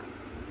Krishna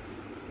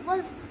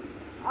was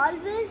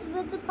always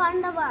with the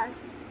Pandavas.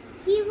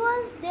 He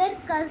was their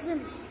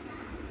cousin.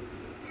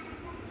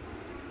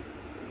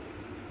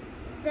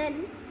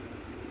 Then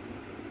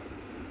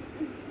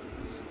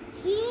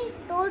he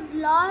told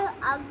Lord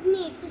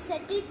Agni to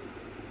set the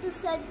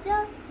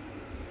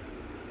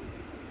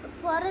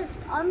forest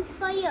on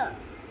fire.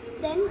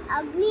 Then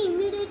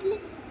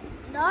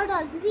Lord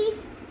Agni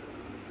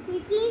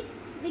quickly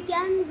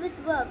began with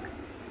work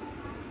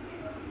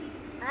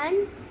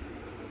and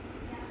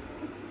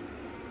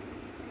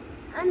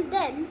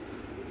then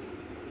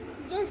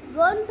just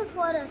burned the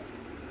forest.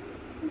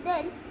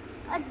 Then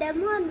a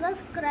demon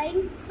was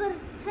crying for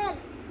help.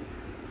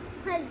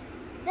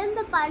 Then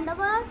the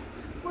Pandavas,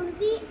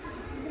 Kunti,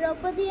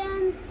 Draupadi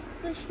and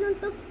Krishna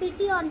took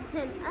pity on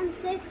him and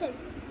saved him.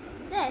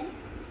 Then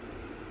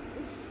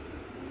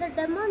the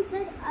demon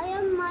said, I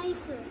am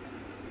Mysore.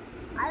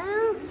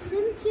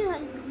 Since you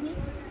helped me,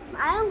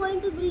 I am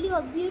going to build you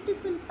a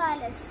beautiful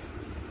palace.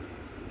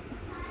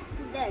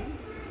 Then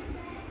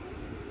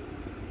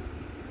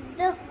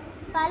the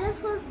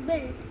palace was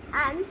built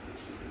and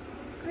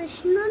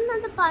Krishna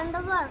and the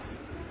Pandavas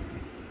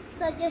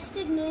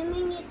suggested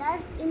naming it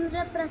as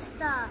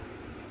Indraprastha.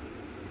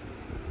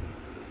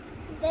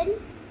 Then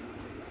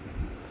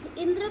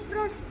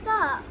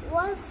Indraprastha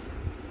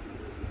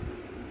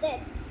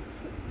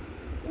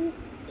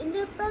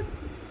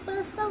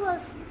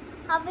was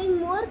having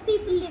more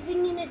people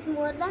living in it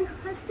more than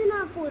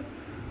Hastinapur,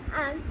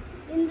 and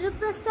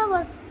Indraprastha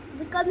was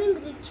becoming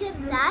richer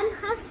than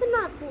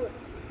Hastinapur.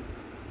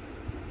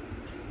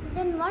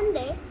 Then one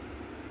day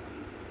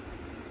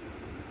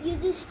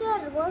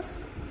Yudhishthira was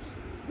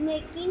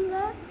making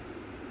a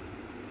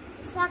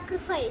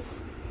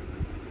sacrifice,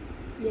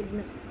 a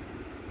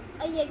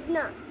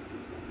yajna,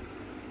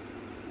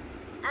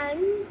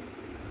 and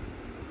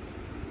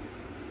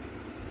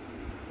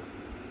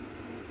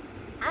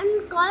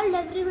called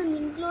everyone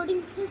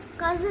including his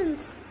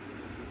cousins.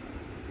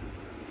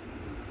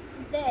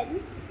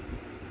 Then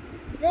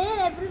there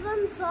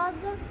everyone saw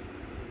the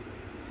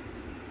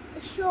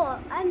show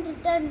and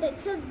returned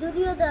except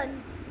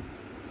Duryodhan.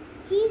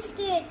 He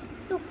stayed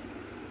to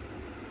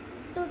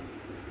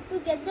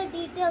get the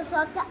details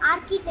of the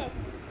architect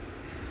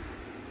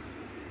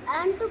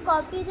and to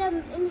copy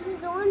them in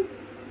his own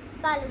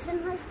palace in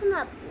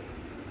Hastinapur.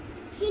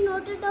 He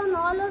noted down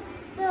all of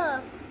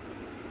the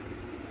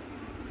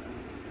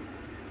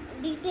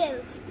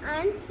details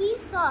and he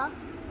saw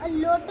a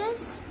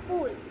lotus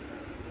pool,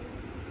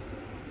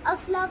 a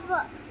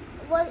flower.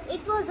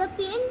 It was a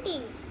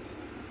painting.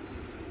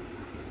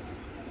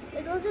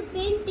 It was a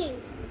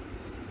painting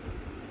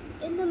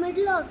in the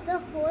middle of the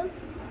whole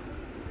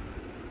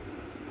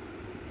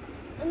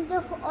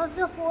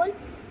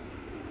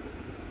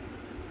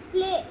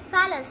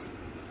palace.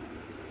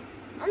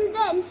 And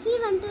then he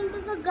went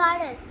into the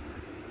garden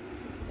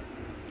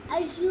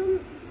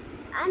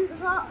and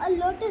saw a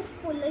lotus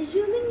pool,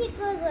 assuming it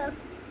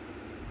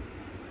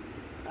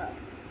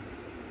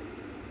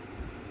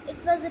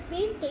was a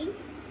painting.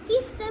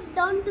 He stepped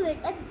down to it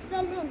and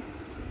fell in.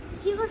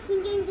 He was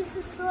thinking, this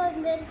is so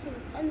embarrassing,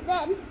 and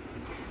then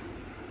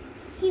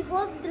he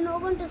hoped no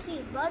one to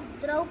see, but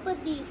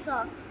Draupadi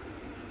saw,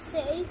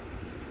 saying,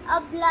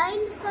 a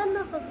blind son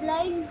of a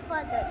blind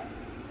father.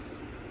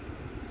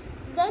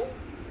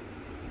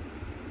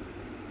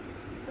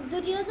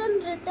 Duryodhan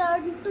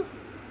returned to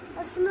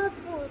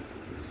Hastinapur,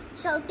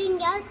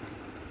 shouting at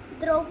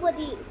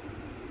Draupadi.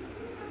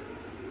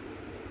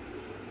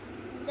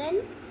 Then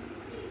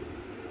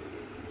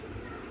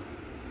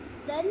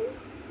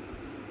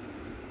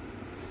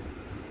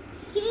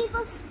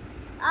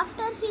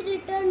after he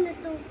returned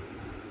to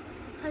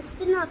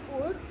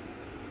Hastinapur,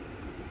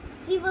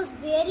 he was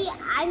very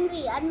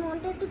angry and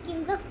wanted to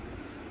kill the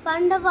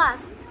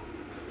Pandavas.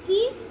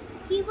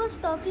 He was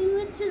talking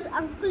with his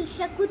uncle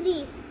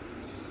Shakuni.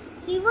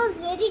 He was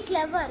very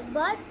clever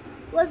but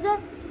was a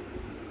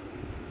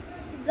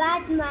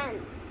bad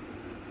man.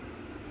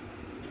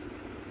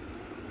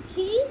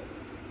 He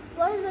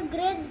was a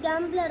great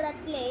gambler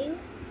at playing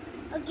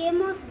a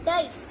game of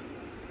dice.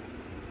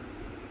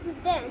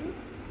 Then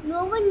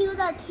no one knew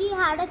that he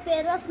had a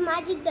pair of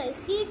magic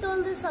dice. He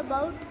told us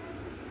about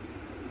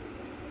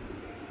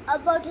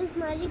his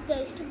magic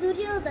dice to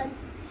Duryodhan.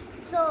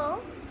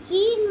 So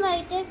he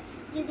invited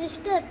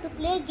Yudhishthir to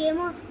play a game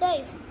of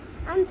dice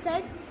and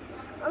said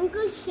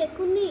Uncle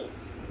Shakuni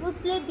would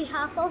play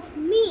behalf of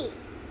me.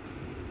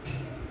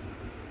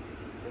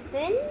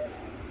 Then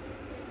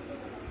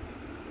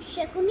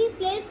Shakuni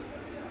played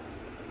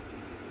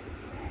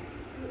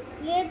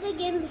the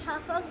game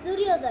behalf of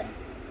Duryodhan.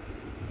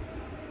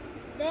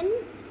 Then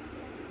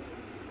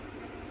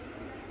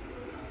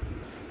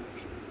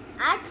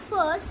at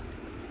first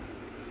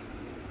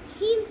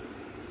he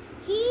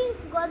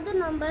got the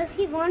numbers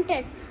he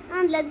wanted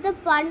and let the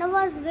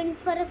Pandavas win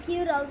for a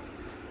few rounds,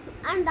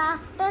 and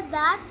after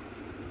that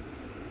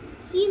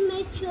he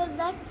made sure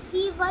that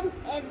he won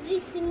every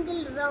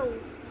single round.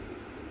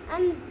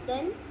 And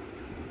then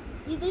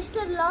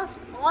Yudhishthir lost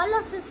all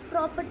of his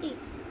property,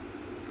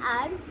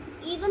 and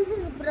even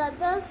his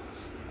brothers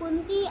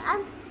Kunti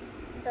and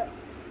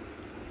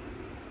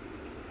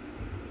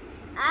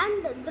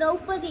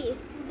Draupadi,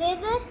 they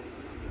were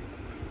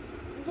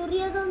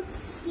Duryodhan's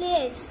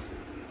slaves.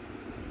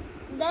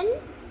 Then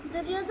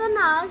Duryodhan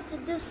asked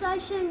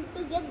Dushashan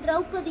to get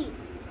Draupadi.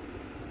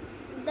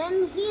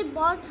 Then he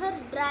bought her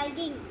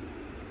dragging.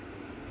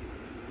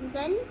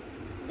 Then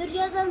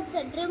Duryodhan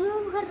said,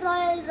 remove her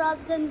royal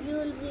robes and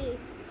jewelry.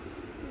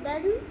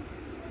 Then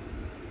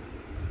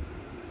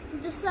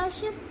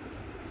Dushashan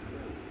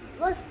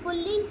was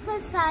pulling her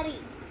sari,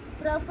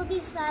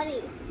 Draupadi's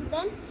sari.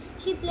 Then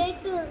she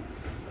played to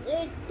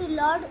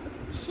Lord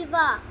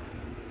Shiva.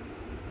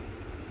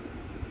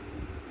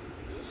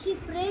 She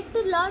prayed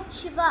to Lord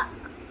Shiva,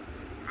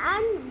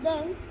 and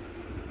then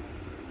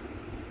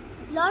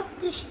Lord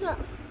Krishna.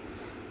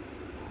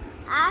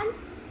 And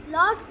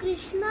Lord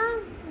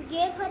Krishna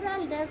gave her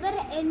a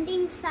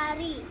never-ending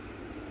sari.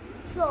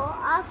 So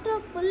after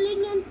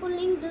pulling and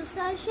pulling,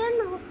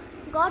 Dushashan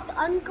got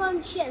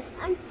unconscious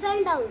and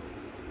fell down.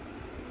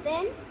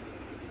 Then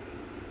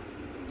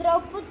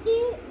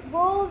Draupadi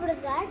vowed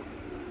that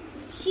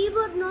she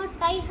would not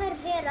tie her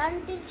hair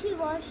until she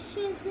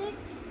washes it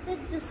with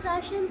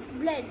Dushashan's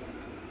blood.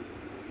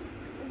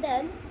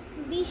 Then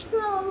Bhishma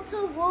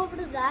also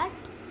vowed that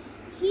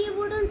he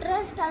wouldn't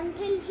rest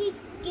until he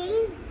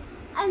killed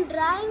and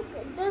drank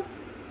the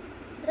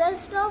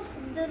rest of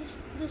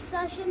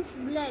Dushashan's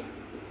blood.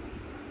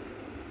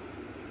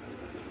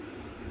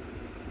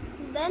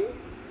 Then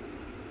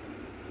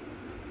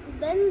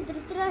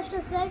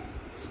Dhritarashtra said,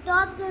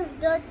 stop this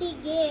dirty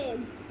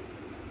game.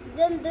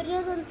 Then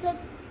Duryodhan said,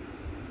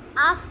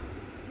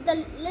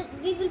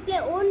 we will play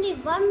only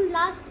one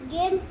last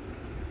game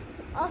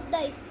of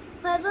dice.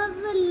 Whoever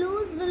will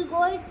lose will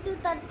go into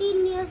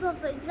 13 years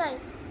of exile.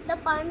 The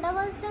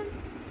Pandavas and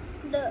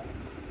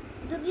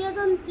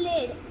Duryodhan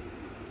played,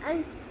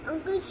 and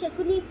Uncle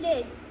Shakuni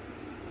played,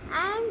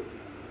 and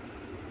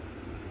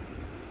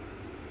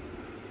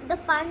the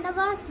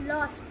Pandavas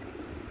lost,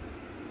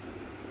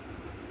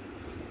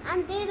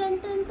 and they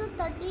went into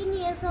 13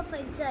 years of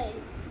exile.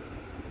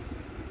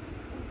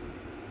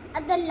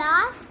 At the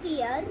last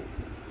year,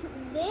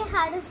 they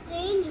had a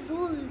strange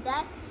rule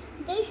that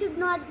they should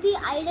not be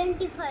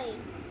identified.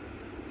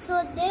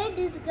 So they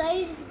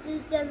disguised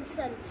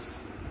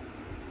themselves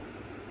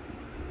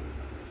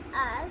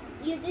as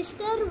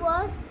Yudhishthir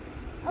was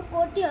a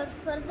courtier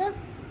for the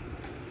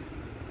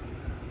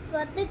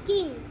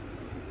king.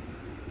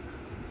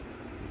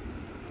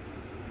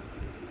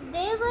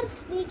 They were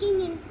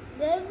sneaking in.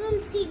 They will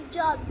seek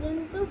jobs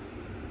into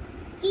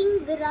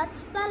King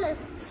Virat's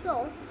palace.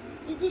 So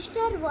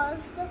Yudhishthir will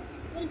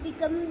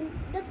become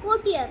the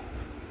courtier.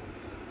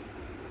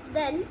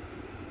 Then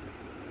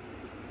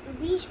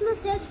Bhishma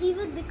said he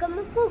will become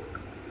a cook.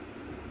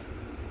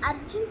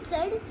 Arjun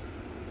said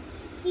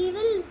he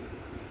will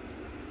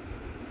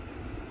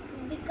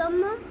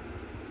become a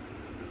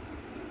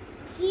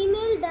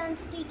female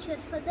dance teacher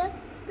for the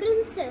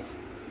princess.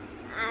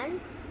 And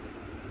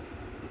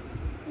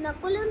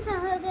Nakul and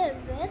Sahadev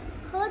were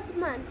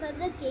herdsmen for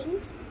the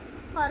king's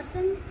horse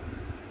and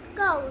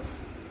cows.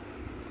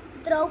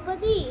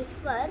 Draupadi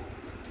for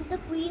the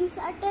queen's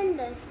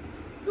attendants.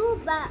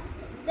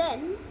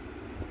 Then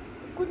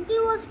Kunti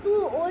was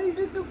too old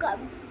to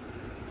come.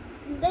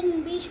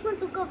 Then Bhishma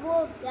took a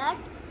vow that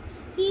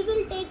he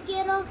will take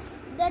care of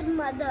their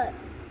mother.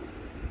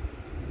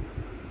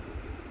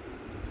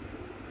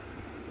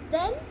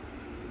 Then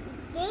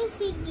they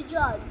seek the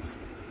judge.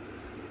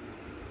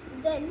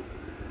 Then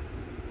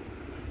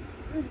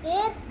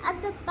there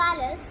at the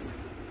palace,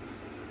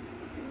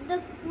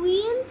 the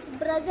queen's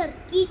brother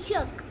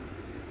Kichak,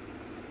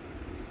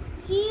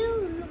 he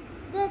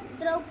looked at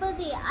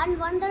Draupadi and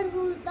wondered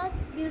who that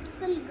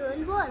beautiful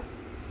girl was.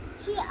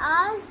 She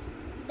asked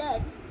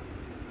that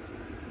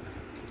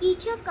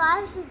Kichak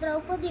asked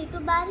Draupadi to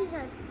marry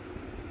her,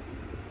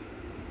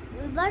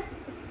 but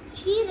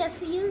she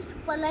refused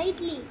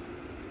politely.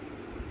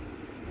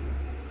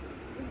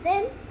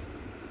 Then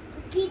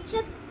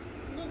Kichak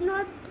did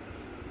not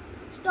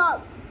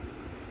stop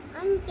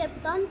and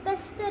kept on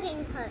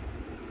pestering her.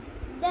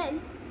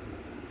 Then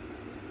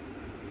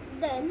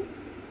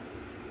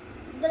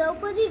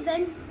Draupadi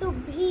went to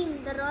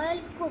Bhim, the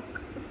royal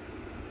cook,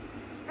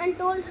 and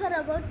told her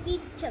about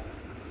Kichak.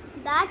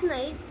 That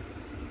night,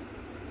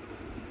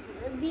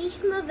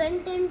 Bhishma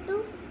went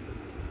into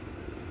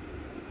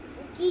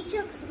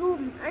Kichak's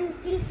room and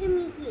killed him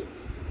easily.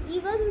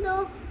 Even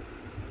though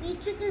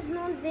Kichak is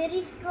not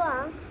very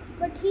strong,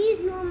 but he is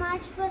no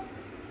match for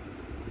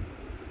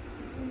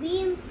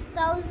Bhim's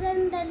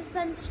 1,000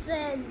 elephant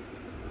strength.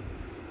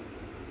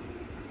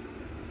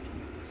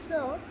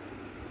 So,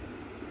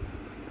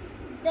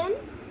 then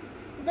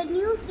the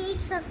news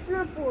reached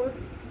Hastinapur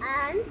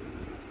and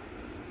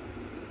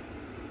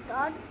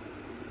thought,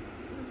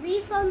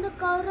 we found the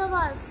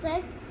Kauravas,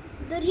 said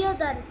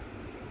Duryodhana.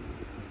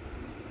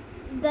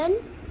 Then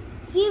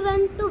he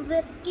went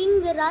to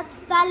King Virat's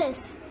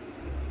palace.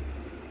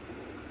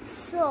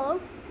 So,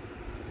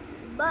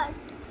 but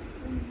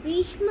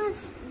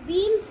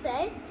Bhim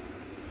said,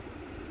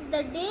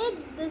 the day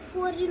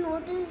before you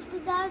noticed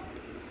that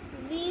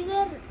we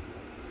were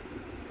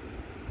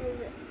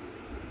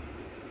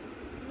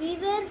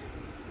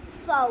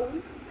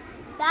found,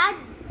 that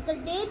the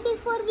day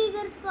before we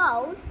were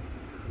found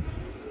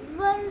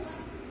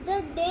was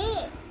the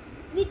day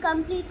we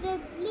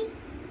completely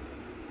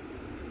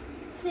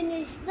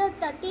finished the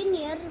 13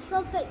 years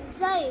of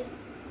exile.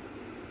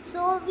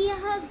 So we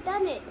have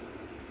done it.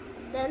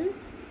 Then,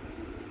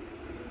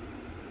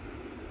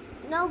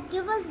 now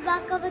give us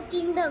back our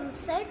kingdom,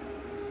 said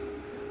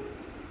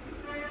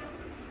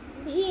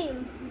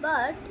Bhim,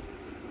 but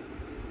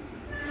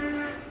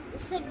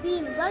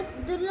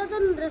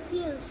Duryodhana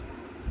refused.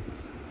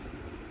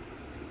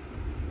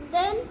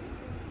 Then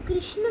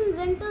Krishna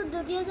went to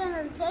Duryodhana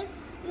and said,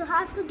 you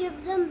have to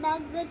give them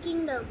back their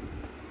kingdom.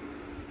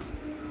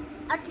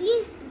 At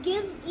least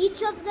give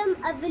each of them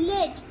a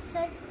village,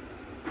 said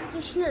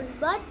Krishna.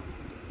 But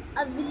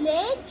a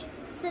village,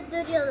 said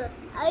Duryodhana.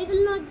 I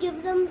will not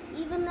give them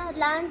even a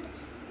land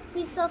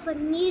piece of a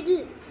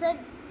needle, said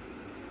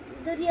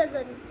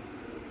Duryodhana.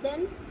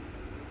 Then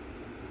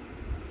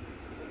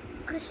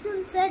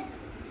Krishna said,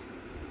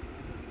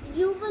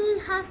 you will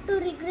have to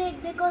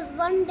regret, because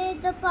one day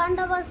the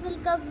Pandavas will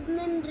come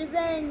in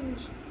revenge,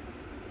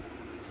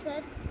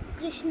 said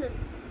Krishna,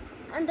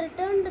 and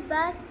returned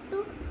back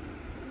to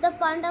the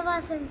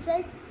Pandavas and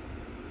said,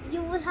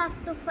 you will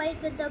have to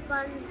fight with the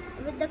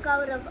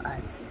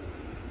Kauravas.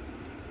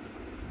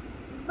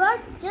 But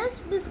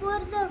just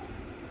before the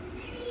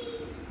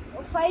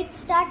fight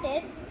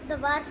started, the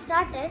war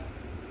started,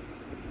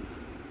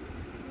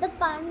 the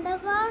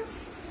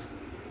Pandavas,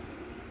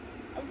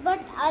 but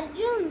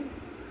Arjun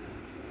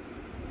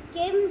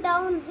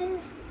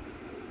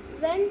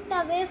went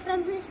away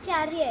from his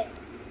chariot,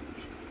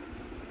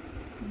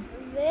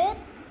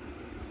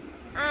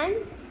 and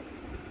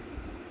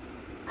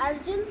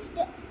Arjun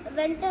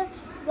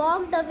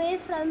walked away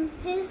from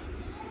his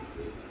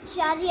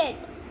chariot.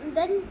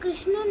 Then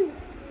Krishna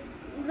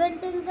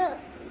went in the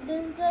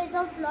disguise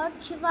of Lord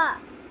Shiva.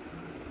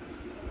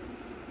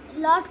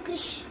 Lord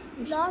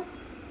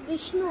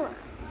Vishnu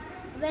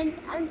went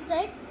and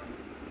said,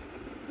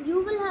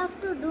 you will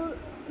have to do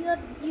your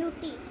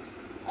duty.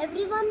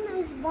 Everyone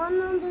is born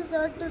on this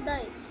earth to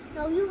die.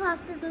 Now you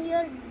have to do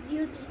your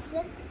duty,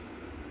 said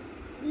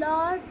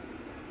Lord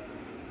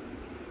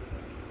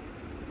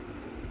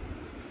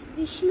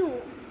Vishnu.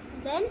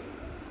 Then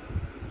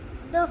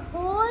the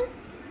whole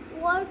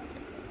what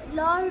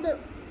Lord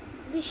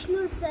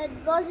Vishnu said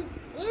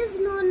is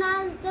known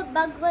as the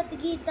Bhagavad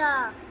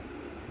Gita.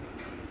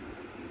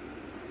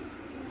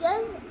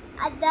 Just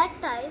at that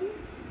time,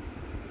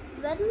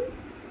 when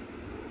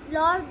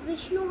Lord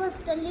Vishnu was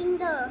telling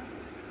the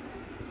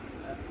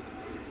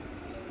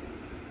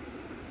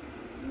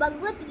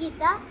Bhagavad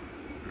Gita,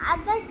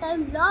 at that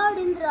time Lord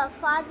Indra,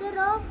 father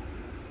of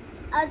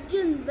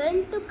Arjun,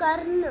 went to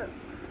Karna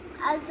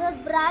as a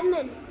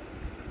Brahmin,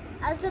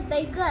 as a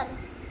beggar,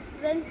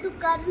 went to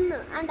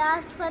Karna and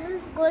asked for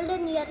his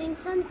golden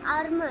earrings and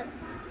armor.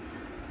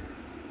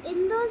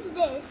 In those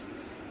days,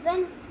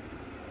 when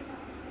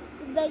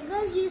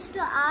beggars used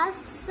to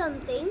ask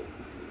something,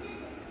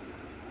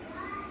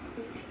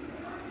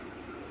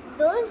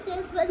 those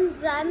days when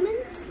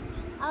Brahmins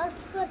asked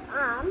for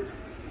alms,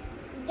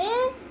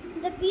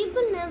 the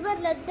people never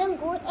let them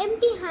go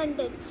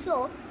empty-handed.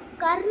 So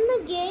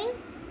Karna gave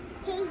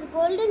his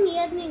golden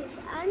earrings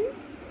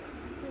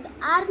and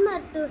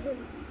armor to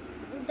him.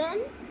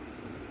 Then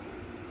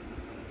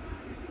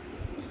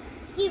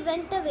he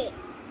went away,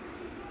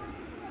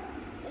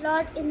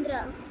 Lord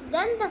Indra.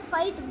 Then the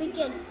fight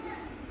began.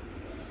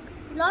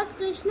 Lord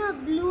Krishna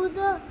blew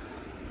the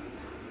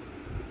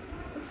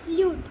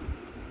flute,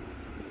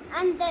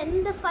 and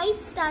then the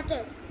fight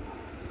started.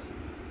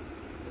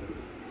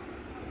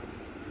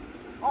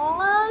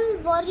 All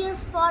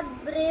warriors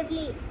fought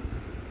bravely.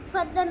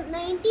 For the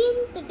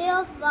 19th day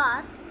of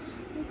war,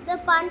 the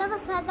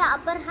Pandavas had the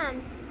upper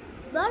hand,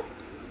 but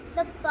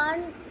the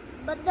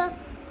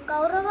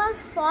Kauravas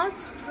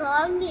fought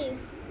strongly.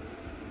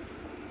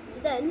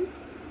 Then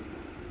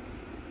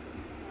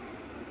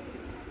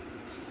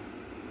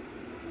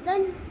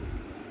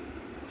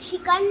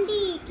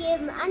Shikandi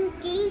came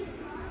and killed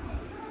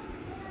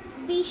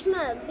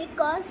Bhishma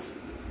because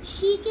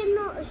he's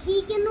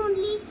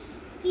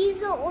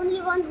the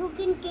only one who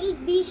can kill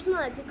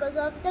Bhishma because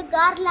of the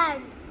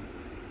garland.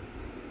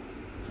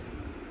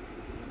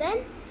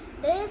 Then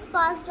days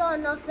passed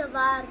on of the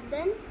war.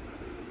 Then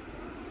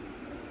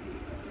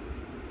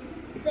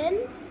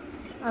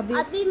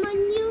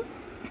Abhimanyu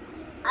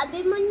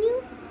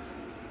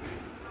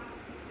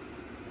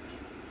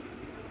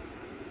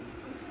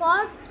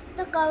fought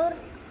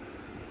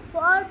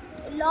a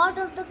lot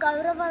of the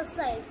Kauravas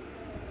side.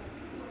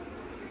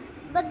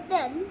 But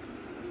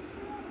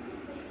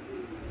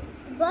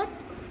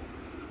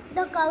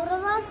the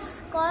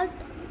Kauravas caught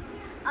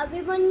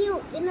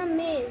Abhimanyu in a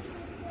maze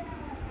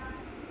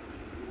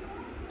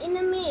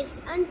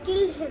and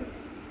killed him.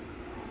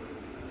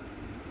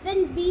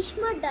 When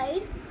Bhishma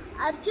died,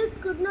 Arjun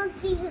could not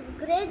see his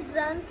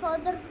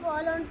great-grandfather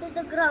fall onto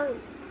the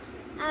ground,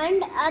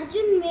 and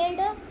Arjun made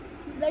a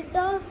bed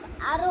of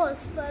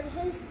arrows for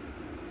his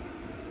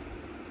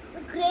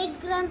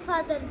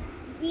great-grandfather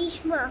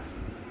Bhishma.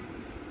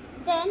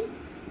 Then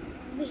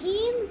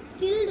Bhim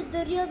killed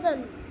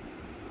Duryodhan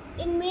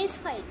in maze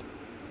fight.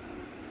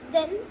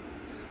 Then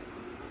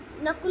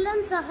Nakula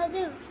and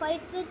Sahadev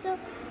fight with the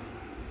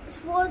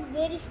sword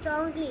very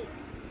strongly.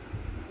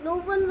 No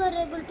one were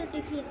able to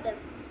defeat them.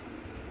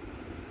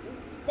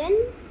 Then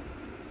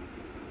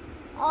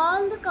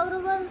all the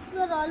Kauravas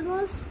were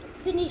almost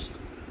finished.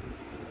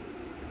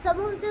 Some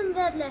of them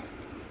were left.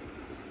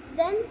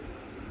 Then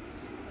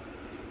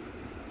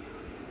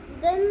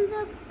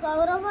the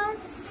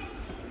Kauravas,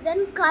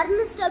 then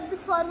Karna stepped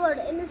forward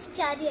in his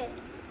chariot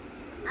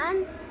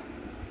and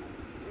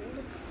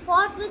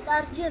fought with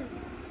Arjun.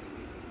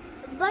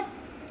 But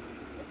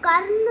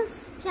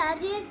Karna's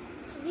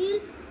chariot's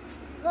wheel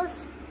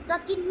was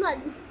stuck in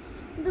mud.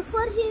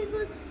 Before he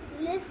would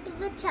lift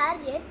the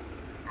chariot,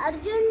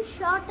 Arjun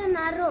shot an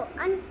arrow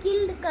and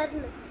killed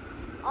Karna.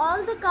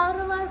 All the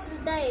Kauravas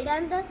died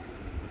and the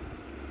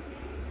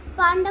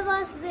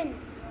Pandavas win.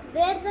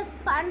 Where the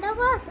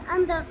Pandavas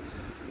and the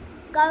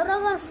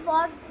Kauravas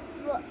fought,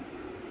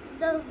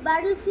 the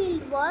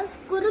battlefield was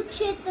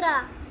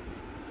Kurukshetra.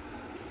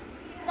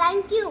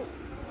 Thank you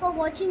for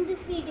watching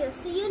this video.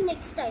 See you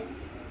next time.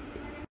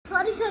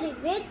 Sorry,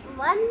 wait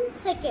 1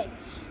 second.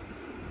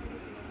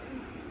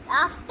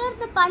 After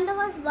the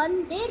Pandavas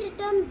won, they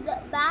returned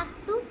back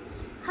to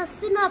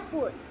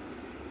Hastinapur.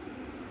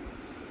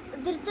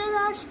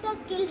 Dhritarashtra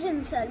killed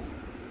himself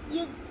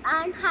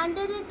and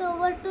handed it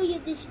over to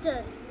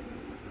Yudhishthir.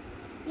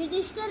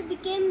 Yudhishthir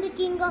became the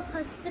king of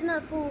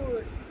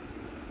Hastinapur.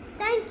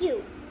 Thank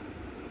you.